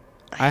water.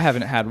 I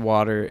haven't had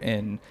water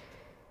in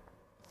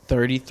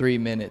 33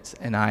 minutes,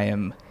 and I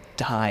am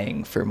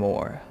dying for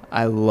more.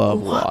 I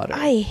love water.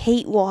 I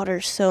hate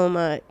water so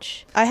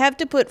much. I have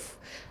to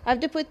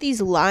put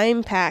these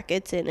lime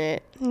packets in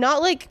it.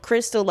 Not like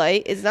Crystal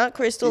Light. It's not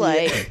Crystal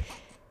Light.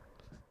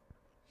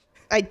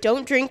 I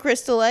don't drink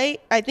Crystal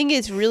Light. I think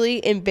it's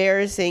really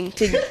embarrassing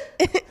to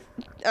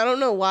I don't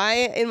know why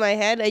in my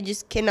head I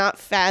just cannot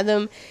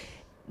fathom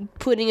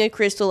putting a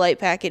Crystal Light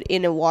packet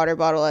in a water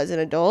bottle as an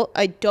adult.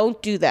 I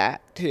don't do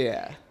that.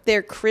 Yeah.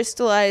 They're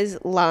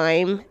crystallized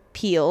lime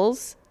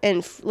peels,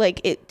 and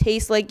like it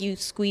tastes like you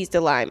squeezed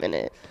a lime in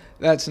it.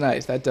 That's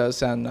nice. That does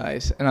sound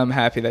nice. And I'm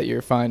happy that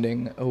you're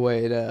finding a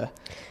way to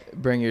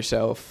bring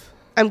yourself.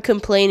 I'm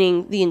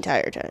complaining the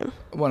entire time.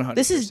 100%.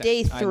 This is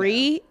day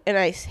 3, and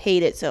I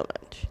hate it so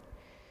much.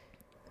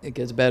 It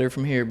gets better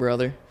from here,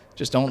 brother.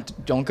 Just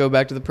don't go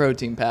back to the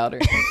protein powder.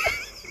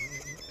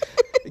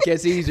 It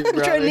gets easier, brother.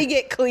 I'm trying to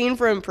get clean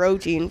from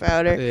protein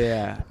powder.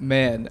 Yeah.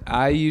 Man,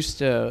 I used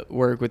to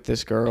work with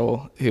this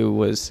girl who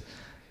was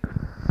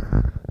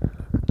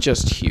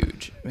just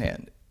huge,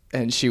 man.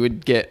 And she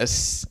would get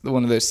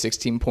one of those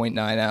 16.9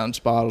 ounce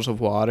bottles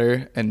of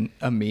water and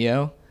a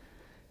Mio,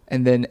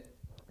 and then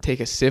take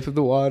a sip of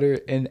the water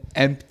and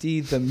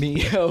empty the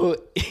Mio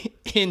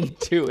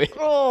into it.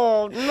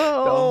 Oh,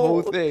 no. The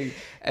whole thing.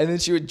 And then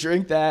she would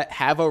drink that,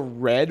 have a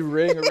red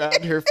ring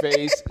around her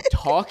face,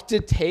 talk to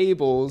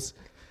tables,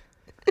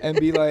 and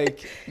be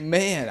like,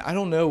 man, I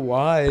don't know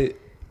why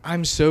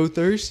I'm so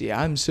thirsty.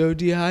 I'm so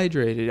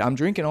dehydrated. I'm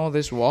drinking all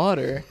this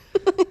water.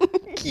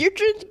 You're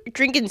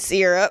drinking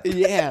syrup.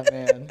 Yeah,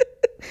 man.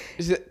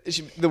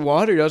 The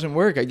water doesn't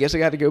work. I guess I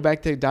got to go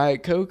back to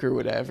Diet Coke or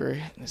whatever.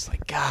 And it's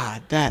like,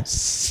 God, that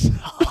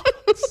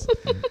sucks.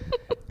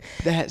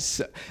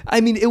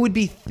 I mean, it would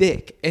be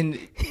thick, and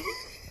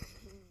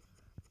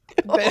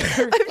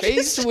her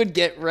face would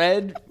get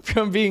red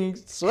from being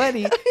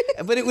sweaty,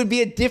 but it would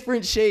be a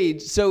different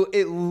shade, so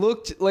it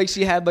looked like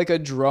she had like a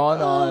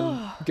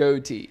drawn-on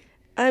goatee.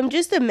 I'm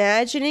just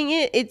imagining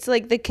it. It's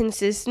like the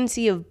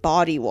consistency of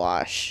body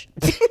wash.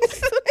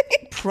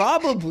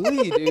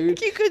 Probably, dude.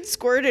 You could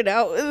squirt it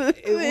out with a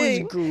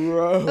thing. It was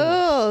gross.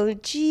 Oh,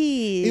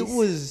 jeez. It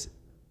was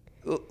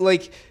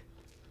like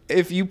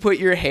if you put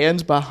your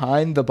hands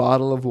behind the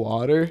bottle of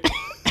water,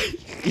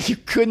 you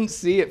couldn't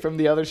see it from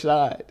the other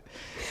side.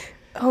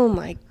 Oh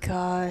my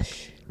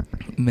gosh.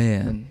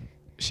 Man.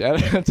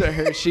 Shout out to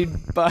her.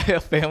 She'd buy a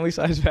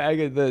family-sized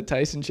bag of the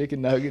Tyson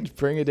chicken nuggets,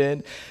 bring it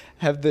in,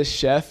 have the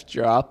chef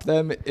drop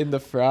them in the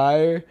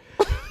fryer,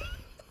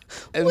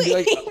 and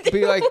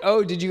be like,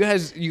 oh, did you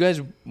guys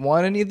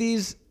want any of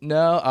these?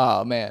 No?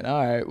 Oh, man.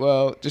 All right.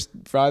 Well, just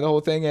fry the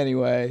whole thing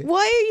anyway.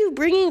 Why are you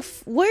bringing...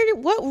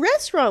 What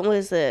restaurant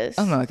was this?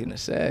 I'm not going to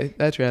say.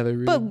 That's rather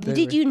rude. But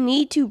did you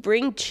need to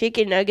bring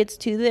chicken nuggets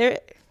to there?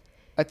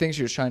 I think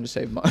she was trying to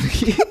save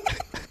money.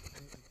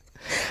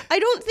 I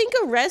don't think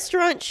a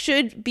restaurant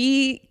should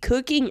be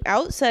cooking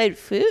outside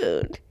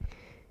food.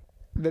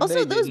 Then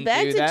Also, those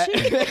bags of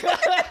chicken...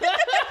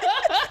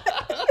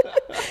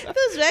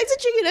 Those bags of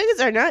chicken nuggets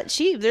are not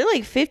cheap. They're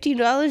like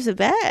 $15 a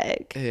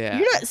bag. Yeah.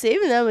 You're not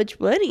saving that much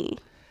money.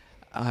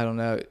 I don't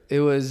know. It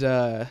was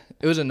a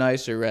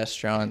nicer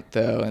restaurant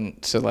though,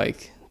 and so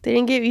like they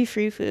didn't give you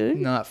free food.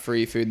 Not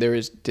free food. There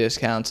was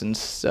discounts and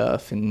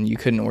stuff, and you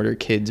couldn't order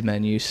kids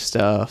menu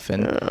stuff,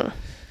 and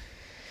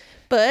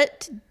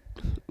but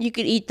you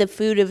could eat the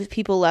food if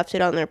people left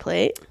it on their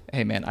plate.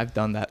 Hey man, I've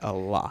done that a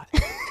lot.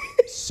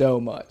 So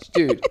much,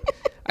 dude.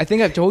 I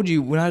think I've told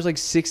you when I was like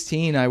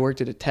 16, I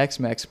worked at a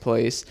Tex-Mex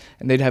place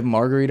and they'd have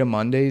Margarita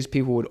Mondays.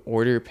 People would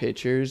order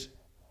pitchers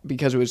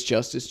because it was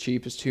just as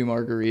cheap as 2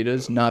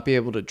 margaritas, not be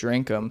able to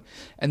drink them.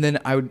 And then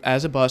I would,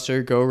 as a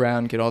busser, go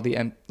around, get all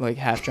the like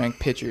half-drank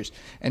pitchers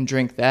and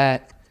drink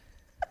that.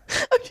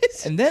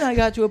 And then I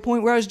got to a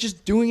point where I was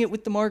just doing it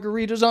with the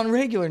margaritas on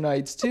regular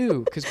nights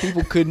too, because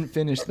people couldn't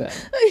finish them.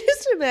 I'm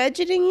just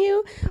imagining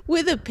you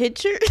with a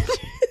pitcher,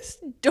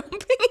 just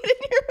dumping it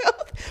in your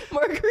mouth.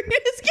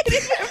 Margaritas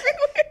getting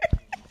everywhere.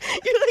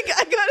 You're like,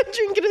 I gotta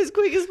drink it as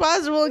quick as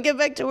possible and get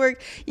back to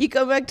work. You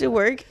come back to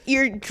work,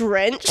 you're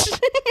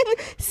drenched,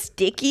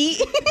 sticky.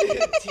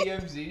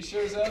 TMZ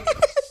shows up,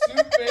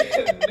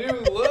 stupid,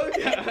 new look.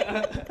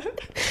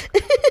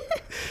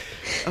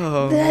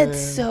 Oh, that's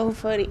man. so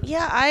funny.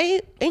 Yeah,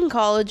 in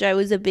college I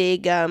was a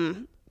big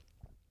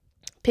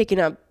picking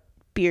up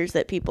beers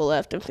that people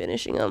left and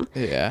finishing them.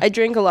 Yeah. I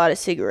drank a lot of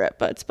cigarette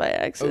butts by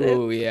accident.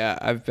 Oh yeah,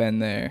 I've been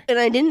there. And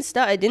I didn't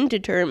stop. It didn't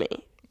deter me.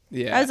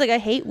 Yeah. I was like, I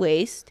hate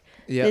waste.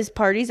 Yep. This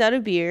party's out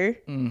of beer.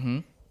 Mm-hmm.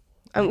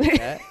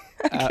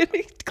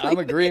 I'm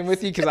agreeing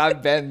with you because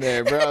I've been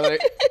there, bro.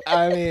 Like,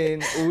 I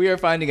mean, we are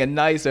finding a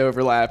nice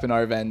overlap in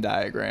our Venn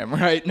diagram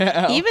right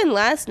now. Even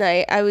last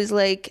night, I was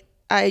like,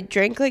 I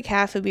drank like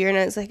half a beer and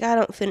I was like, I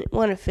don't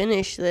want to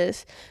finish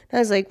this. And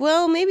I was like,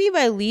 well, maybe if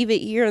I leave it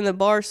here in the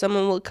bar,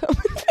 someone will come and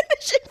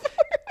finish it for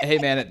me. Hey,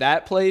 man, at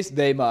that place,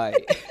 they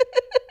might.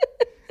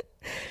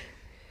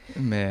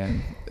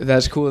 Man,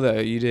 that's cool though.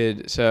 You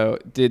did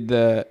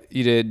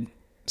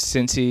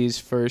Cincy's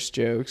first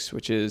jokes,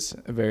 which is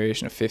a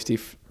variation of 50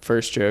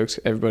 first jokes.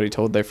 Everybody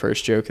told their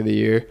first joke of the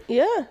year.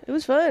 Yeah, it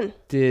was fun.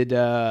 Did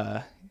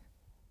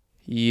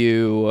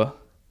you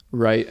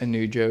write a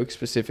new joke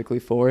specifically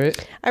for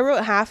it? I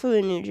wrote half of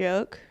a new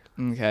joke.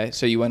 Okay,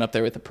 so you went up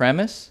there with a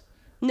premise?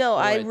 No,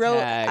 Or I a wrote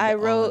tag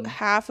on-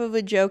 half of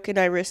a joke and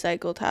I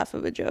recycled half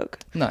of a joke.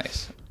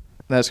 Nice.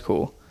 That's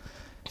cool.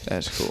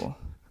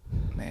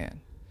 Man.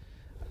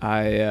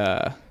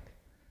 I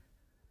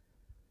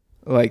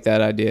like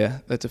that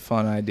idea. That's a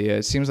fun idea.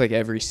 It seems like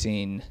every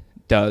scene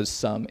does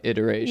some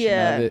iteration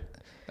Yeah. of it.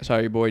 I saw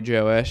your boy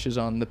Joe Esch is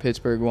on the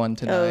Pittsburgh one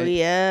tonight. Oh,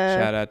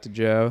 yeah. Shout out to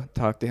Joe.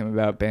 Talk to him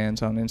about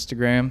bands on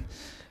Instagram.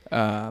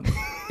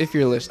 If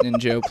you're listening,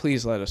 Joe,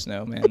 please let us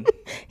know, man.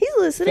 He's If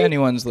listening.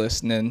 anyone's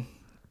listening,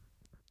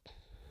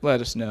 let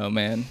us know,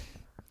 man.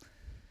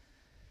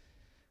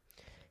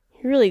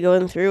 You're really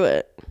going through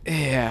it.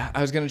 Yeah,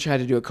 I was going to try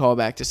to do a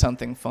callback to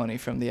something funny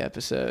from the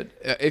episode.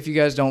 If you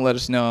guys don't let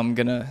us know, I'm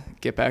going to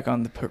get back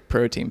on the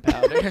protein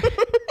powder.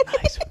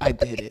 Nice. I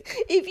did it.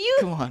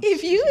 Come on.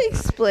 If you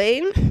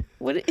explain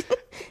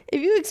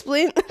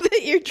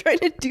that you're trying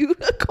to do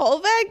a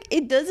callback,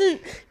 it doesn't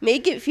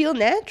make it feel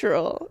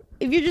natural.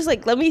 If you're just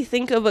like, let me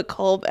think of a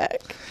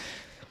callback.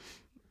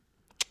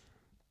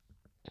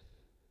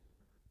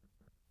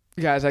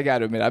 Guys, I got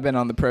to admit, I've been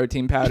on the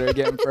protein powder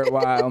again for a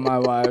while. My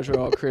wires are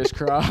all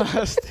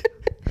crisscrossed.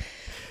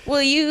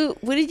 Well,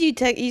 what did you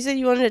text? You said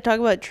you wanted to talk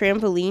about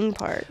trampoline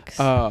parks.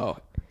 Oh,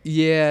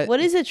 yeah. What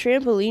is a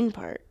trampoline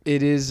park?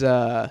 It is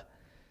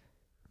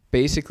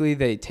basically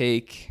they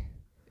take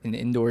an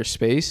indoor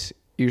space,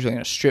 usually in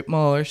a strip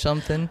mall or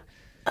something.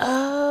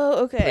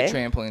 Oh, okay. Put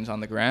trampolines on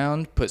the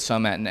ground, put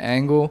some at an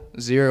angle,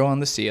 0 on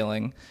the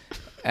ceiling,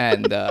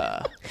 and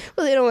Well,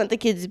 they don't want the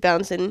kids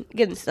bouncing,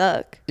 getting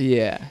stuck.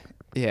 yeah.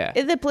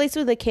 Is the place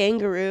with a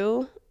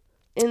kangaroo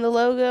in the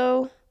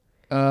logo?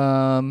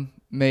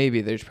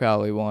 Maybe there's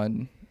probably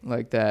one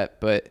like that,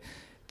 but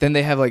then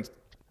they have like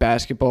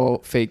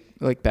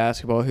fake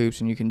basketball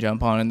hoops, and you can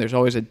jump on, and there's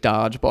always a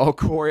dodgeball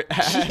court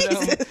at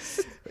them.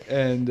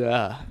 And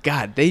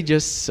God, they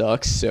just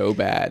suck so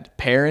bad.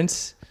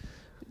 Parents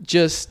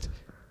just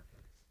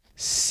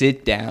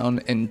sit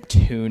down and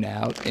tune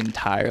out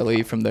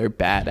entirely from their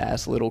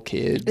badass little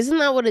kids. Isn't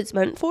that what it's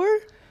meant for?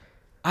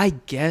 I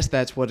guess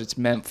that's what it's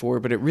meant for,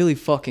 but it really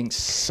fucking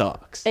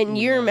sucks. And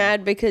you're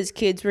mad because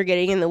kids were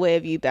getting in the way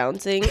of you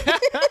bouncing.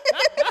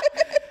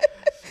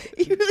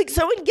 You're like,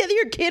 someone get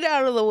your kid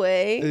out of the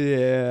way.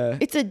 Yeah.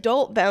 It's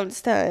adult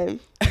bounce time.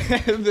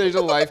 There's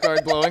a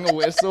lifeguard blowing a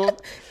whistle.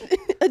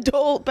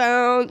 Adult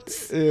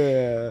bounce.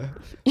 Yeah.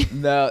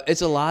 No,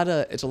 it's a lot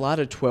of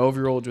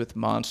 12-year-olds with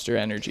Monster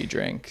Energy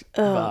drink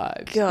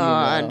vibes.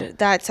 God, you know?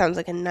 that sounds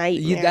like a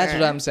nightmare. That's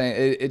what I'm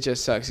saying. It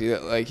just sucks.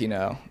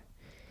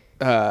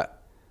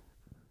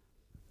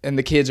 And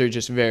the kids are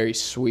just very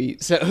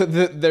sweet, so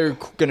they're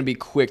gonna be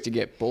quick to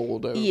get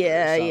bowled over.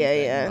 Yeah.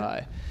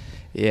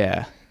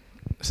 Yeah.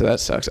 So that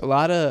sucks. A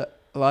lot of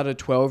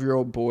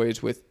 12-year-old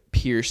boys with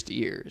pierced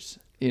ears.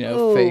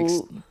 Fake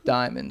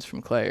diamonds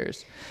from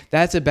Claire's.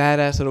 That's a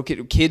badass little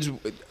kid. Kids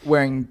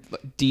wearing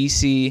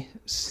DC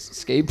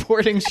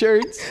skateboarding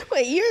shirts.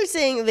 Wait, you're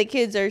saying the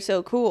kids are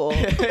so cool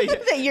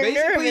that you're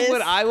Basically nervous.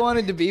 what I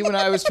wanted to be when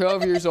I was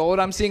 12 years old.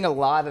 I'm seeing a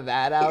lot of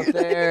that out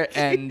there.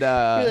 And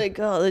you're like,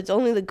 oh, it's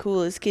only the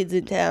coolest kids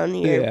in town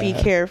here. Be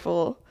Yeah.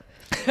 careful.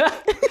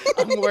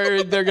 I'm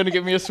worried they're going to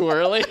give me a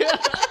swirly.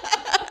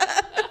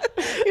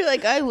 You're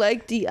like, I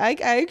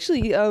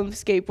actually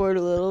skateboard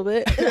a little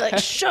bit. They're like,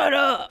 shut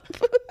up.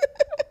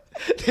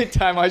 They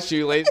tie my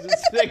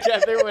shoelaces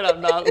together when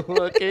I'm not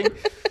looking.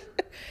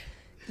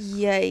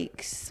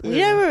 Yikes.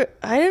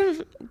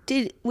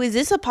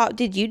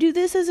 Did you do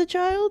this as a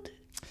child?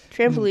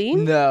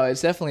 Trampoline? No,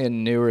 it's definitely a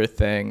newer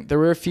thing. There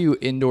were a few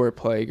indoor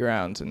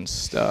playgrounds and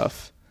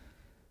stuff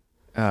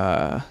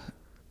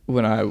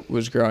when I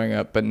was growing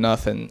up, but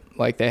nothing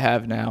like they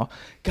have now.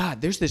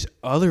 God, there's this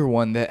other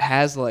one that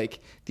has like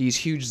these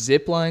huge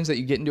zip lines that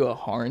you get into a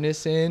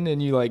harness in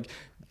and you like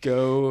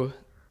go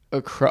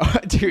across.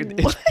 Dude,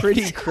 it's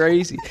pretty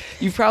crazy.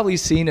 You've probably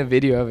seen a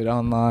video of it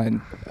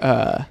online.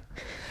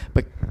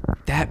 But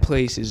that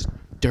place is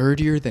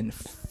dirtier than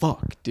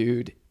fuck,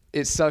 dude.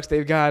 It sucks.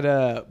 They've got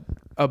a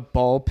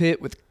ball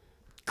pit with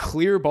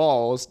clear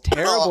balls.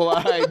 Terrible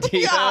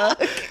idea.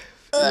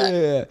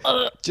 Yeah.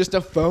 Just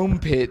a foam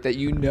pit that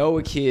you know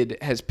a kid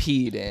has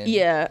peed in.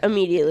 Yeah,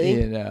 immediately.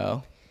 You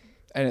know.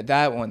 And at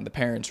that one, the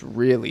parents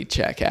really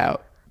check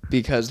out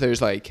because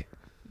there's like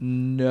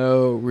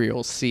no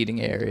real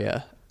seating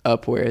area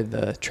up where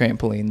the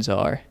trampolines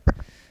are.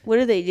 What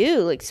do they do?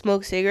 Like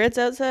smoke cigarettes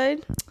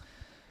outside?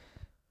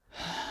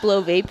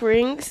 Blow vape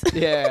rings?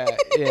 Yeah.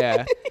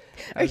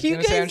 I was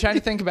gonna say, I'm trying to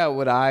think about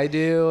what I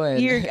do.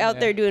 And you're out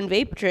there doing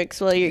vape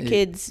tricks while your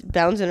kid's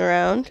bouncing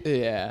around.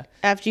 Yeah.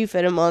 After you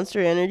fed him Monster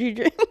Energy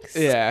drinks.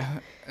 Yeah.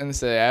 And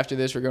say, after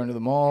this, we're going to the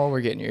mall. We're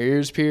getting your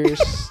ears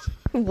pierced.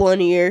 One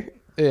ear.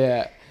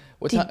 Yeah.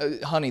 What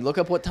time, honey, look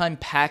up what time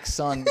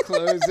PacSun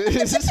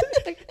closes.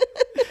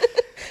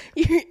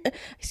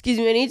 Excuse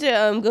me, I need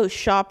to go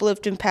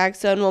shoplift in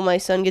PacSun while my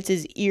son gets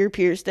his ear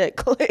pierced at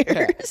Claire's.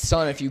 Yeah.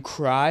 Son, if you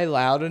cry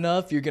loud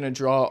enough, you're going to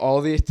draw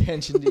all the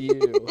attention to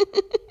you.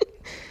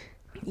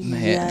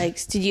 Man.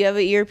 Yikes. Did you have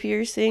an ear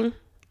piercing?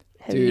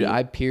 Dude,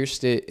 I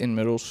pierced it in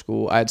middle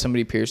school. I had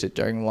somebody pierce it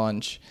during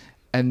lunch,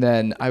 and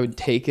then I would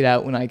take it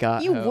out when I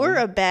got home. You were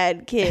a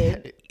bad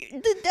kid.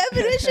 The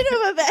definition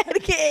of a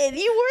bad kid.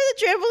 You were the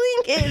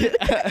trampoline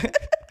kid.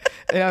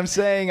 And I'm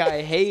saying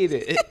I hate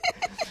it.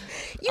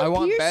 You I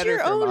want better your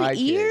for own my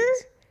ear?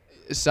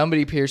 Kids.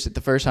 Somebody pierced it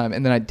the first time,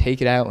 and then I'd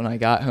take it out when I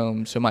got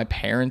home so my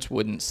parents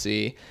wouldn't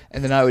see,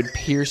 and then I would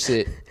pierce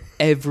it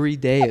every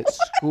day at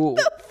school.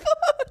 What the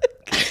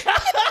fuck?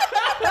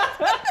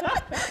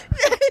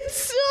 That's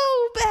so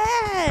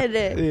bad.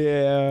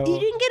 Yeah. You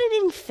didn't get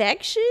an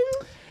infection?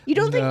 You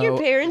don't think your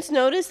parents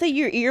noticed that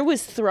your ear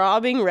was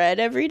throbbing red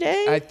every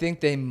day? I think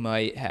they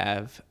might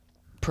have.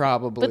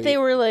 Probably. But they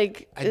were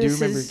like... I do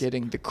remember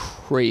getting the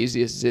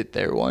craziest zit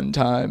there one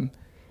time.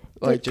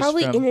 Like just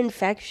probably an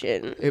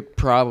infection. It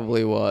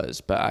probably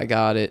was, but I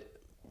got it.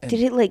 Did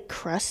it like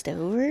crust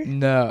over?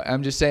 No,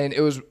 I'm just saying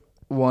it was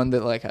one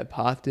that like I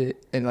popped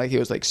it and like it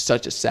was like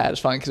such a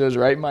satisfying because it was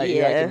right in my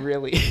ear. I could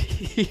really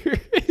hear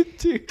it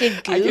too.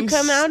 Did goo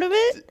come out of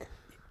it?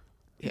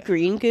 Yeah.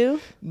 Green goo?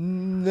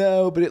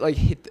 No, but it like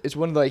hit. It's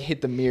one of the like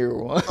hit the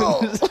mirror ones.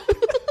 Oh.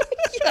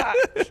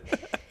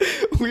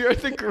 We are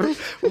the group.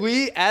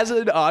 We, as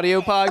an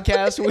audio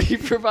podcast, we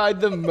provide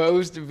the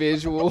most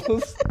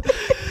visuals.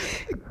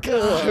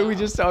 God, we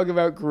just talk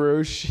about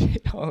gross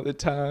shit all the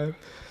time.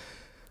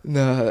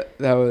 No,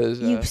 that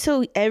was...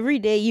 so every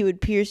day you would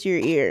pierce your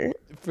ear?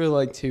 For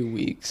like 2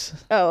 weeks.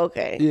 Oh,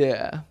 okay.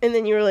 Yeah. And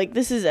then you were like,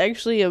 this is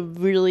actually a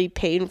really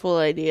painful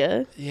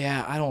idea.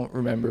 Yeah, I don't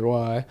remember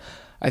why.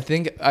 I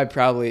think I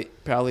probably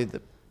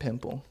the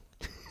pimple.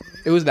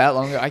 It was that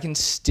long ago. I can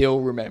still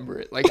remember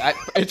it. Like,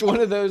 it's one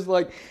of those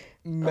like...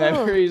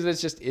 memories that's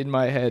just in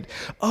my head.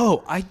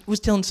 Oh, I was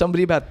telling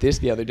somebody about this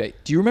the other day.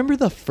 Do you remember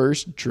the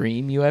first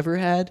dream you ever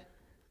had?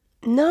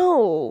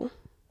 No.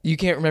 You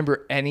can't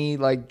remember any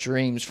like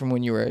dreams from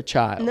when you were a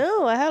child?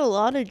 No, I had a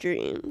lot of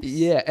dreams.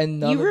 Yeah, and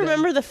none you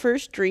remember the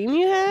first dream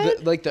you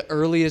had? Like the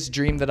earliest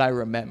dream that I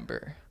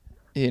remember.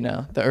 You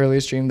know, the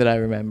earliest dream that I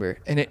remember.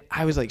 And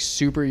I was like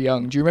super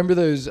young. Do you remember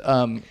those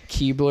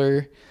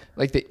Keebler,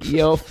 like the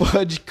EL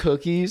fudge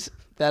cookies?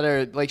 That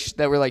are like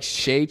that were like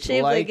shaped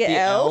like the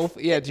elf.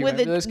 Yeah, do you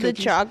remember those cookies? With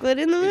the chocolate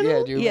in the middle?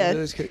 Yeah, do you remember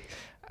those cookies?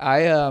 I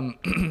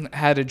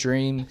had a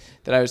dream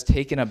that I was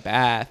taking a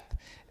bath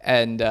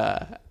and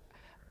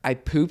I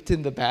pooped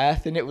in the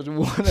bath and it was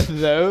one of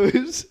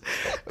those,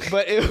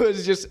 but it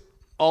was just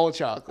all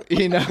chocolate,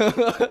 you know?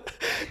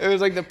 It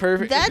was like the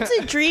perfect... That's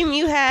a dream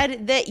you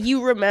had that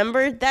you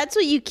remember? That's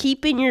what you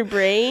keep in your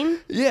brain?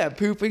 Yeah,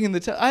 pooping in the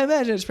tub. I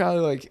imagine it's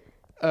probably like...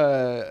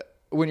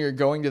 when you're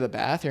going to the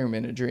bathroom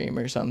in a dream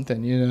or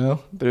something, you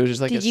know? But it was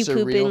just like Did you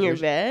poop in your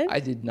bed? I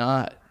did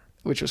not,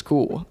 which was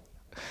cool.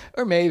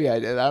 Or maybe I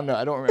did. I don't know.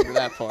 I don't remember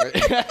that part.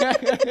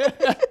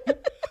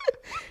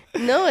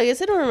 No, I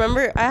guess I don't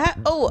remember.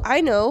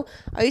 I know.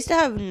 I used to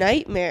have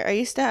nightmare. I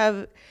used to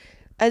have,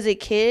 as a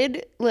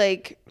kid,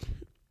 like,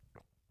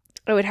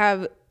 I would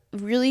have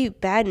really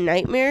bad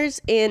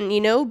nightmares. And, you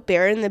know,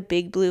 Bear in the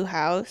Big Blue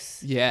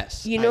House?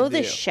 Yes, You know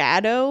the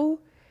shadow?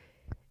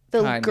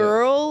 The kind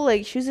girl,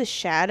 like, she was a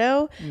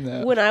shadow.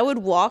 No. When I would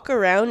walk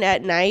around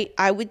at night,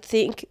 I would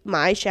think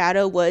my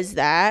shadow was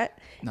that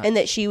and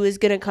that she was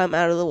going to come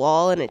out of the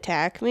wall and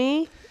attack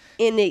me.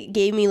 And it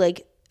gave me,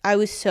 like, I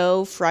was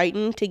so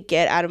frightened to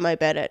get out of my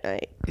bed at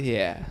night.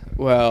 Yeah.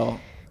 Well,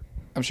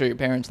 I'm sure your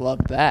parents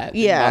loved that.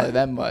 Didn't Yeah. bother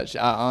them much.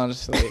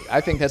 Honestly,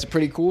 I think that's a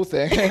pretty cool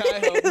thing. I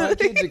hope my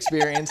kids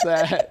experience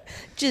that.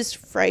 Just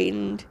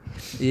frightened.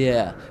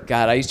 Yeah.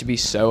 God, I used to be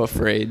so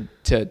afraid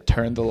to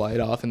turn the light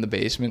off in the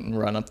basement and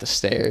run up the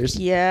stairs.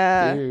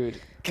 Yeah. Dude.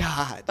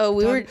 God. Oh,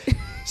 we were.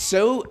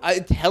 So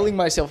telling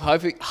myself,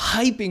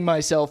 hyping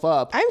myself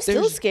up. I'm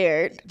still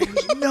scared.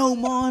 There's no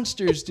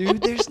monsters,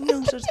 dude. There's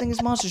no such thing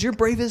as monsters. You're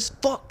brave as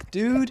fuck,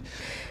 dude.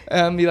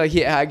 Be like,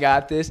 yeah, I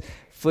got this.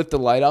 Flip the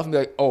light off and be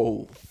like,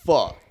 oh,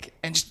 fuck.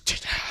 And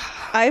just.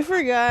 I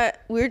forgot.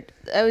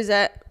 I was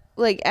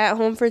at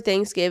home for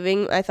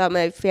Thanksgiving. I thought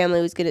my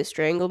family was gonna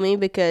strangle me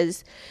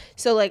because,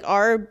 so like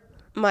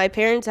my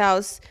parents'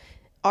 house,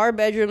 our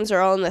bedrooms are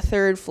all on the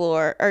third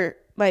floor, or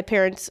my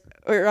parents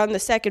are on the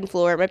second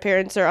floor. My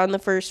parents are on the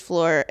first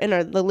floor and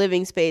are the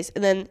living space,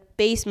 and then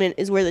basement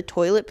is where the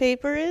toilet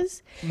paper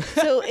is.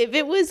 So if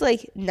it was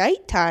like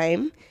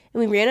nighttime and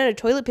we ran out of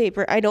toilet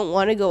paper, I don't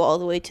want to go all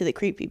the way to the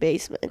creepy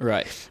basement.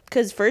 Right.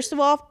 Because first of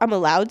all, I'm a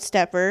loud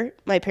stepper.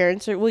 My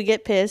parents would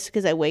get pissed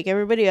because I wake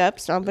everybody up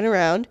stomping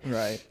around.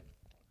 Right.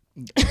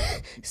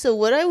 So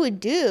what I would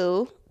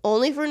do,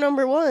 only for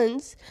number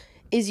ones,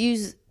 is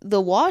use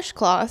the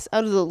washcloths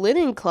out of the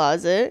linen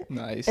closet.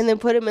 Nice. And then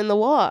put them in the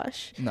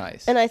wash.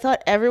 Nice. And I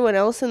thought everyone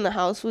else in the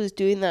house was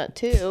doing that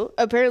too.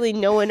 Apparently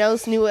no one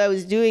else knew I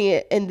was doing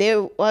it. And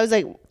I was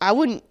like, I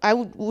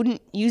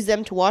wouldn't use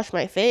them to wash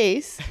my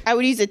face. I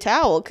would use a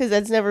towel because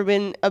that's never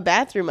been a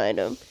bathroom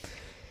item.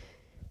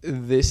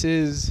 This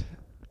is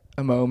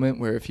a moment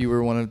where if you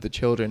were one of the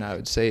children, I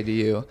would say to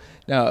you,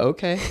 no,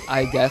 okay,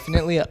 I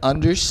definitely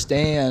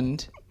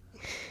understand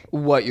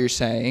what you're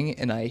saying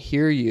and I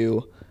hear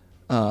you.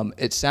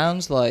 It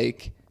sounds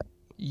like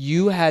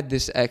you had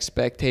this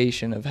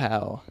expectation of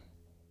how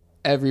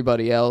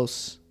everybody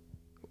else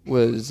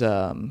was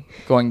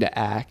going to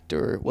act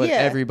or what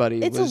everybody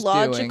was doing. It's a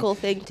logical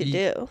thing to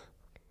do.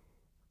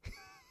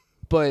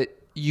 But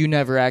you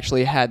never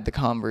actually had the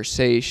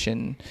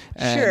conversation.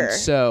 And sure.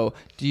 So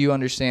do you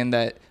understand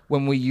that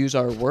when we use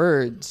our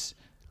words,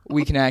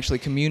 we can actually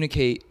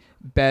communicate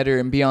better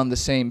and be on the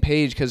same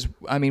page? Because,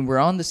 I mean, we're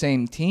on the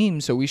same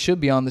team, so we should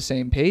be on the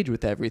same page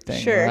with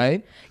everything, sure.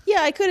 right?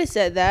 Yeah, I could have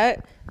said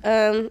that.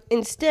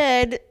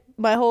 Instead,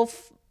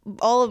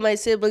 all of my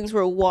siblings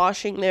were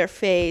washing their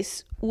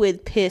face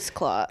with piss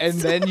cloths. And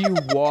then you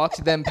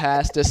walked them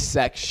past a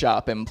sex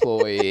shop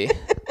employee.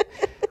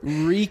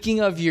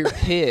 Reeking of your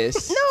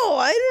piss. No,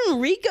 I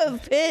didn't reek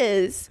of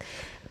piss.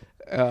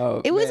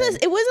 Oh, it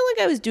wasn't like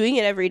I was doing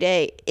it every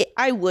day.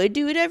 I would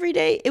do it every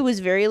day. It was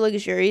very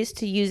luxurious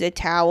to use a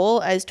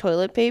towel as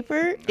toilet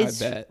paper.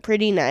 It's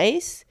pretty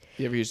nice.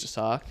 You ever used a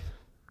sock?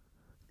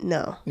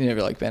 No. You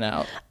never been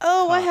out?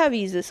 Oh, I have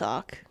used a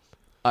sock.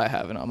 I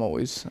haven't.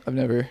 I've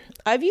never.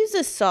 I've used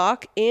a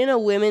sock in a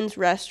women's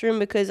restroom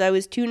because I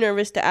was too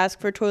nervous to ask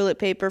for toilet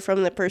paper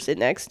from the person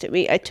next to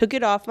me. I took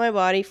it off my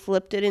body,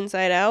 flipped it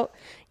inside out,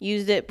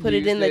 used it, put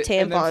it in the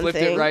tampon and then flipped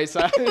thing. It right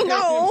side.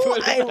 No,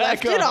 I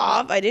left it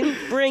off. I didn't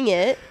bring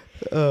it.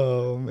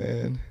 Oh,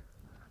 man.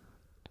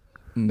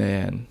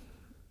 Man.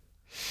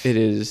 It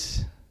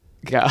is.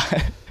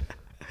 God.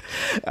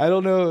 I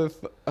don't know if.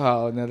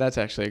 Oh, no, that's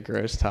actually a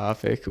gross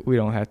topic. We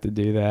don't have to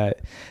do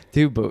that.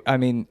 Dude, but I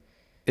mean,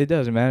 it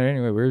doesn't matter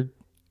anyway. We're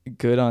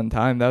good on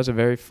time. That was a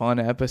very fun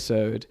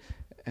episode.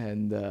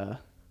 And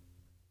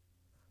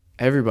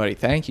everybody,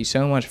 thank you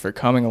so much for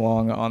coming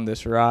along on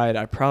this ride.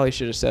 I probably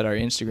should have said our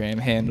Instagram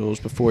handles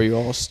before you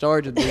all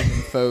started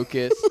losing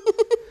focus.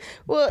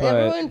 Well,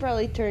 everyone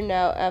probably turned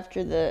out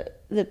after the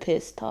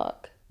piss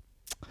talk.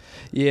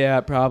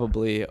 Yeah,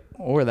 probably.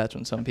 Or that's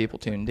when some people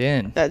tuned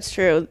in. That's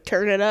true.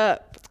 Turn it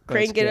up.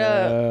 Crank it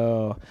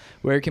up.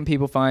 Where can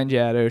people find you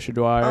at, Osha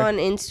Dwyer? On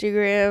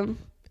Instagram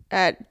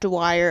at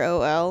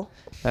DwyerOL.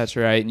 That's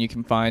right. And you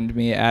can find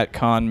me at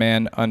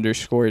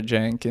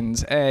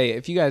conman_Jenkins. Hey,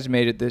 if you guys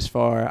made it this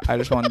far, I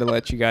just wanted to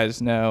let you guys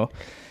know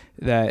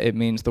that it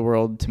means the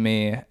world to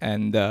me.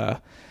 And,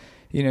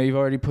 you've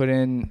already put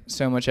in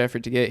so much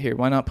effort to get here.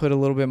 Why not put a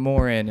little bit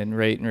more in and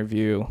rate and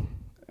review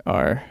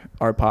our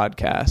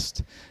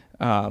podcast?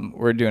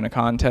 We're doing a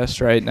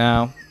contest right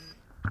now,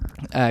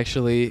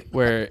 actually,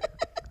 where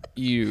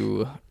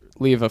you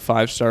leave a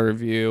 5-star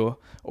review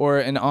or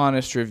an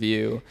honest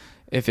review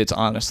if it's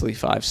honestly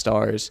 5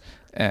 stars,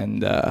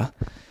 and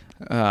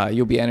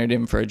you'll be entered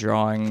in for a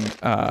drawing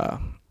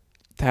to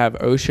have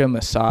OSHA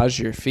massage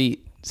your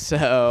feet.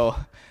 So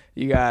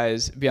you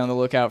guys be on the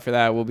lookout for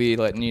that. We'll be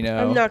letting you know.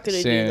 I'm not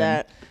going to do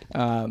that.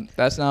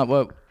 That's not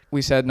what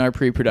we said in our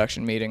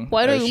pre-production meeting.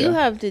 Why don't you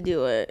have to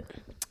do it?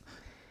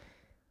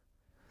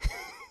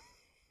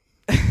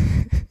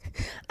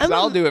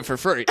 I'll do it for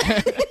free.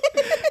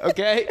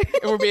 Okay?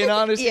 If we're being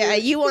honest. Yeah,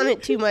 you want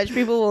it too much.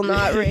 People will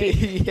not rate.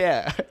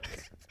 Yeah.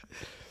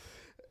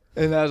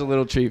 And that was a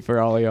little treat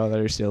for all of y'all that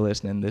are still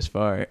listening this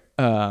far.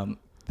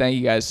 Thank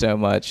you guys so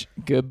much.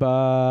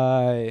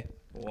 Goodbye.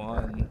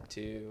 1,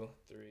 2,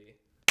 3.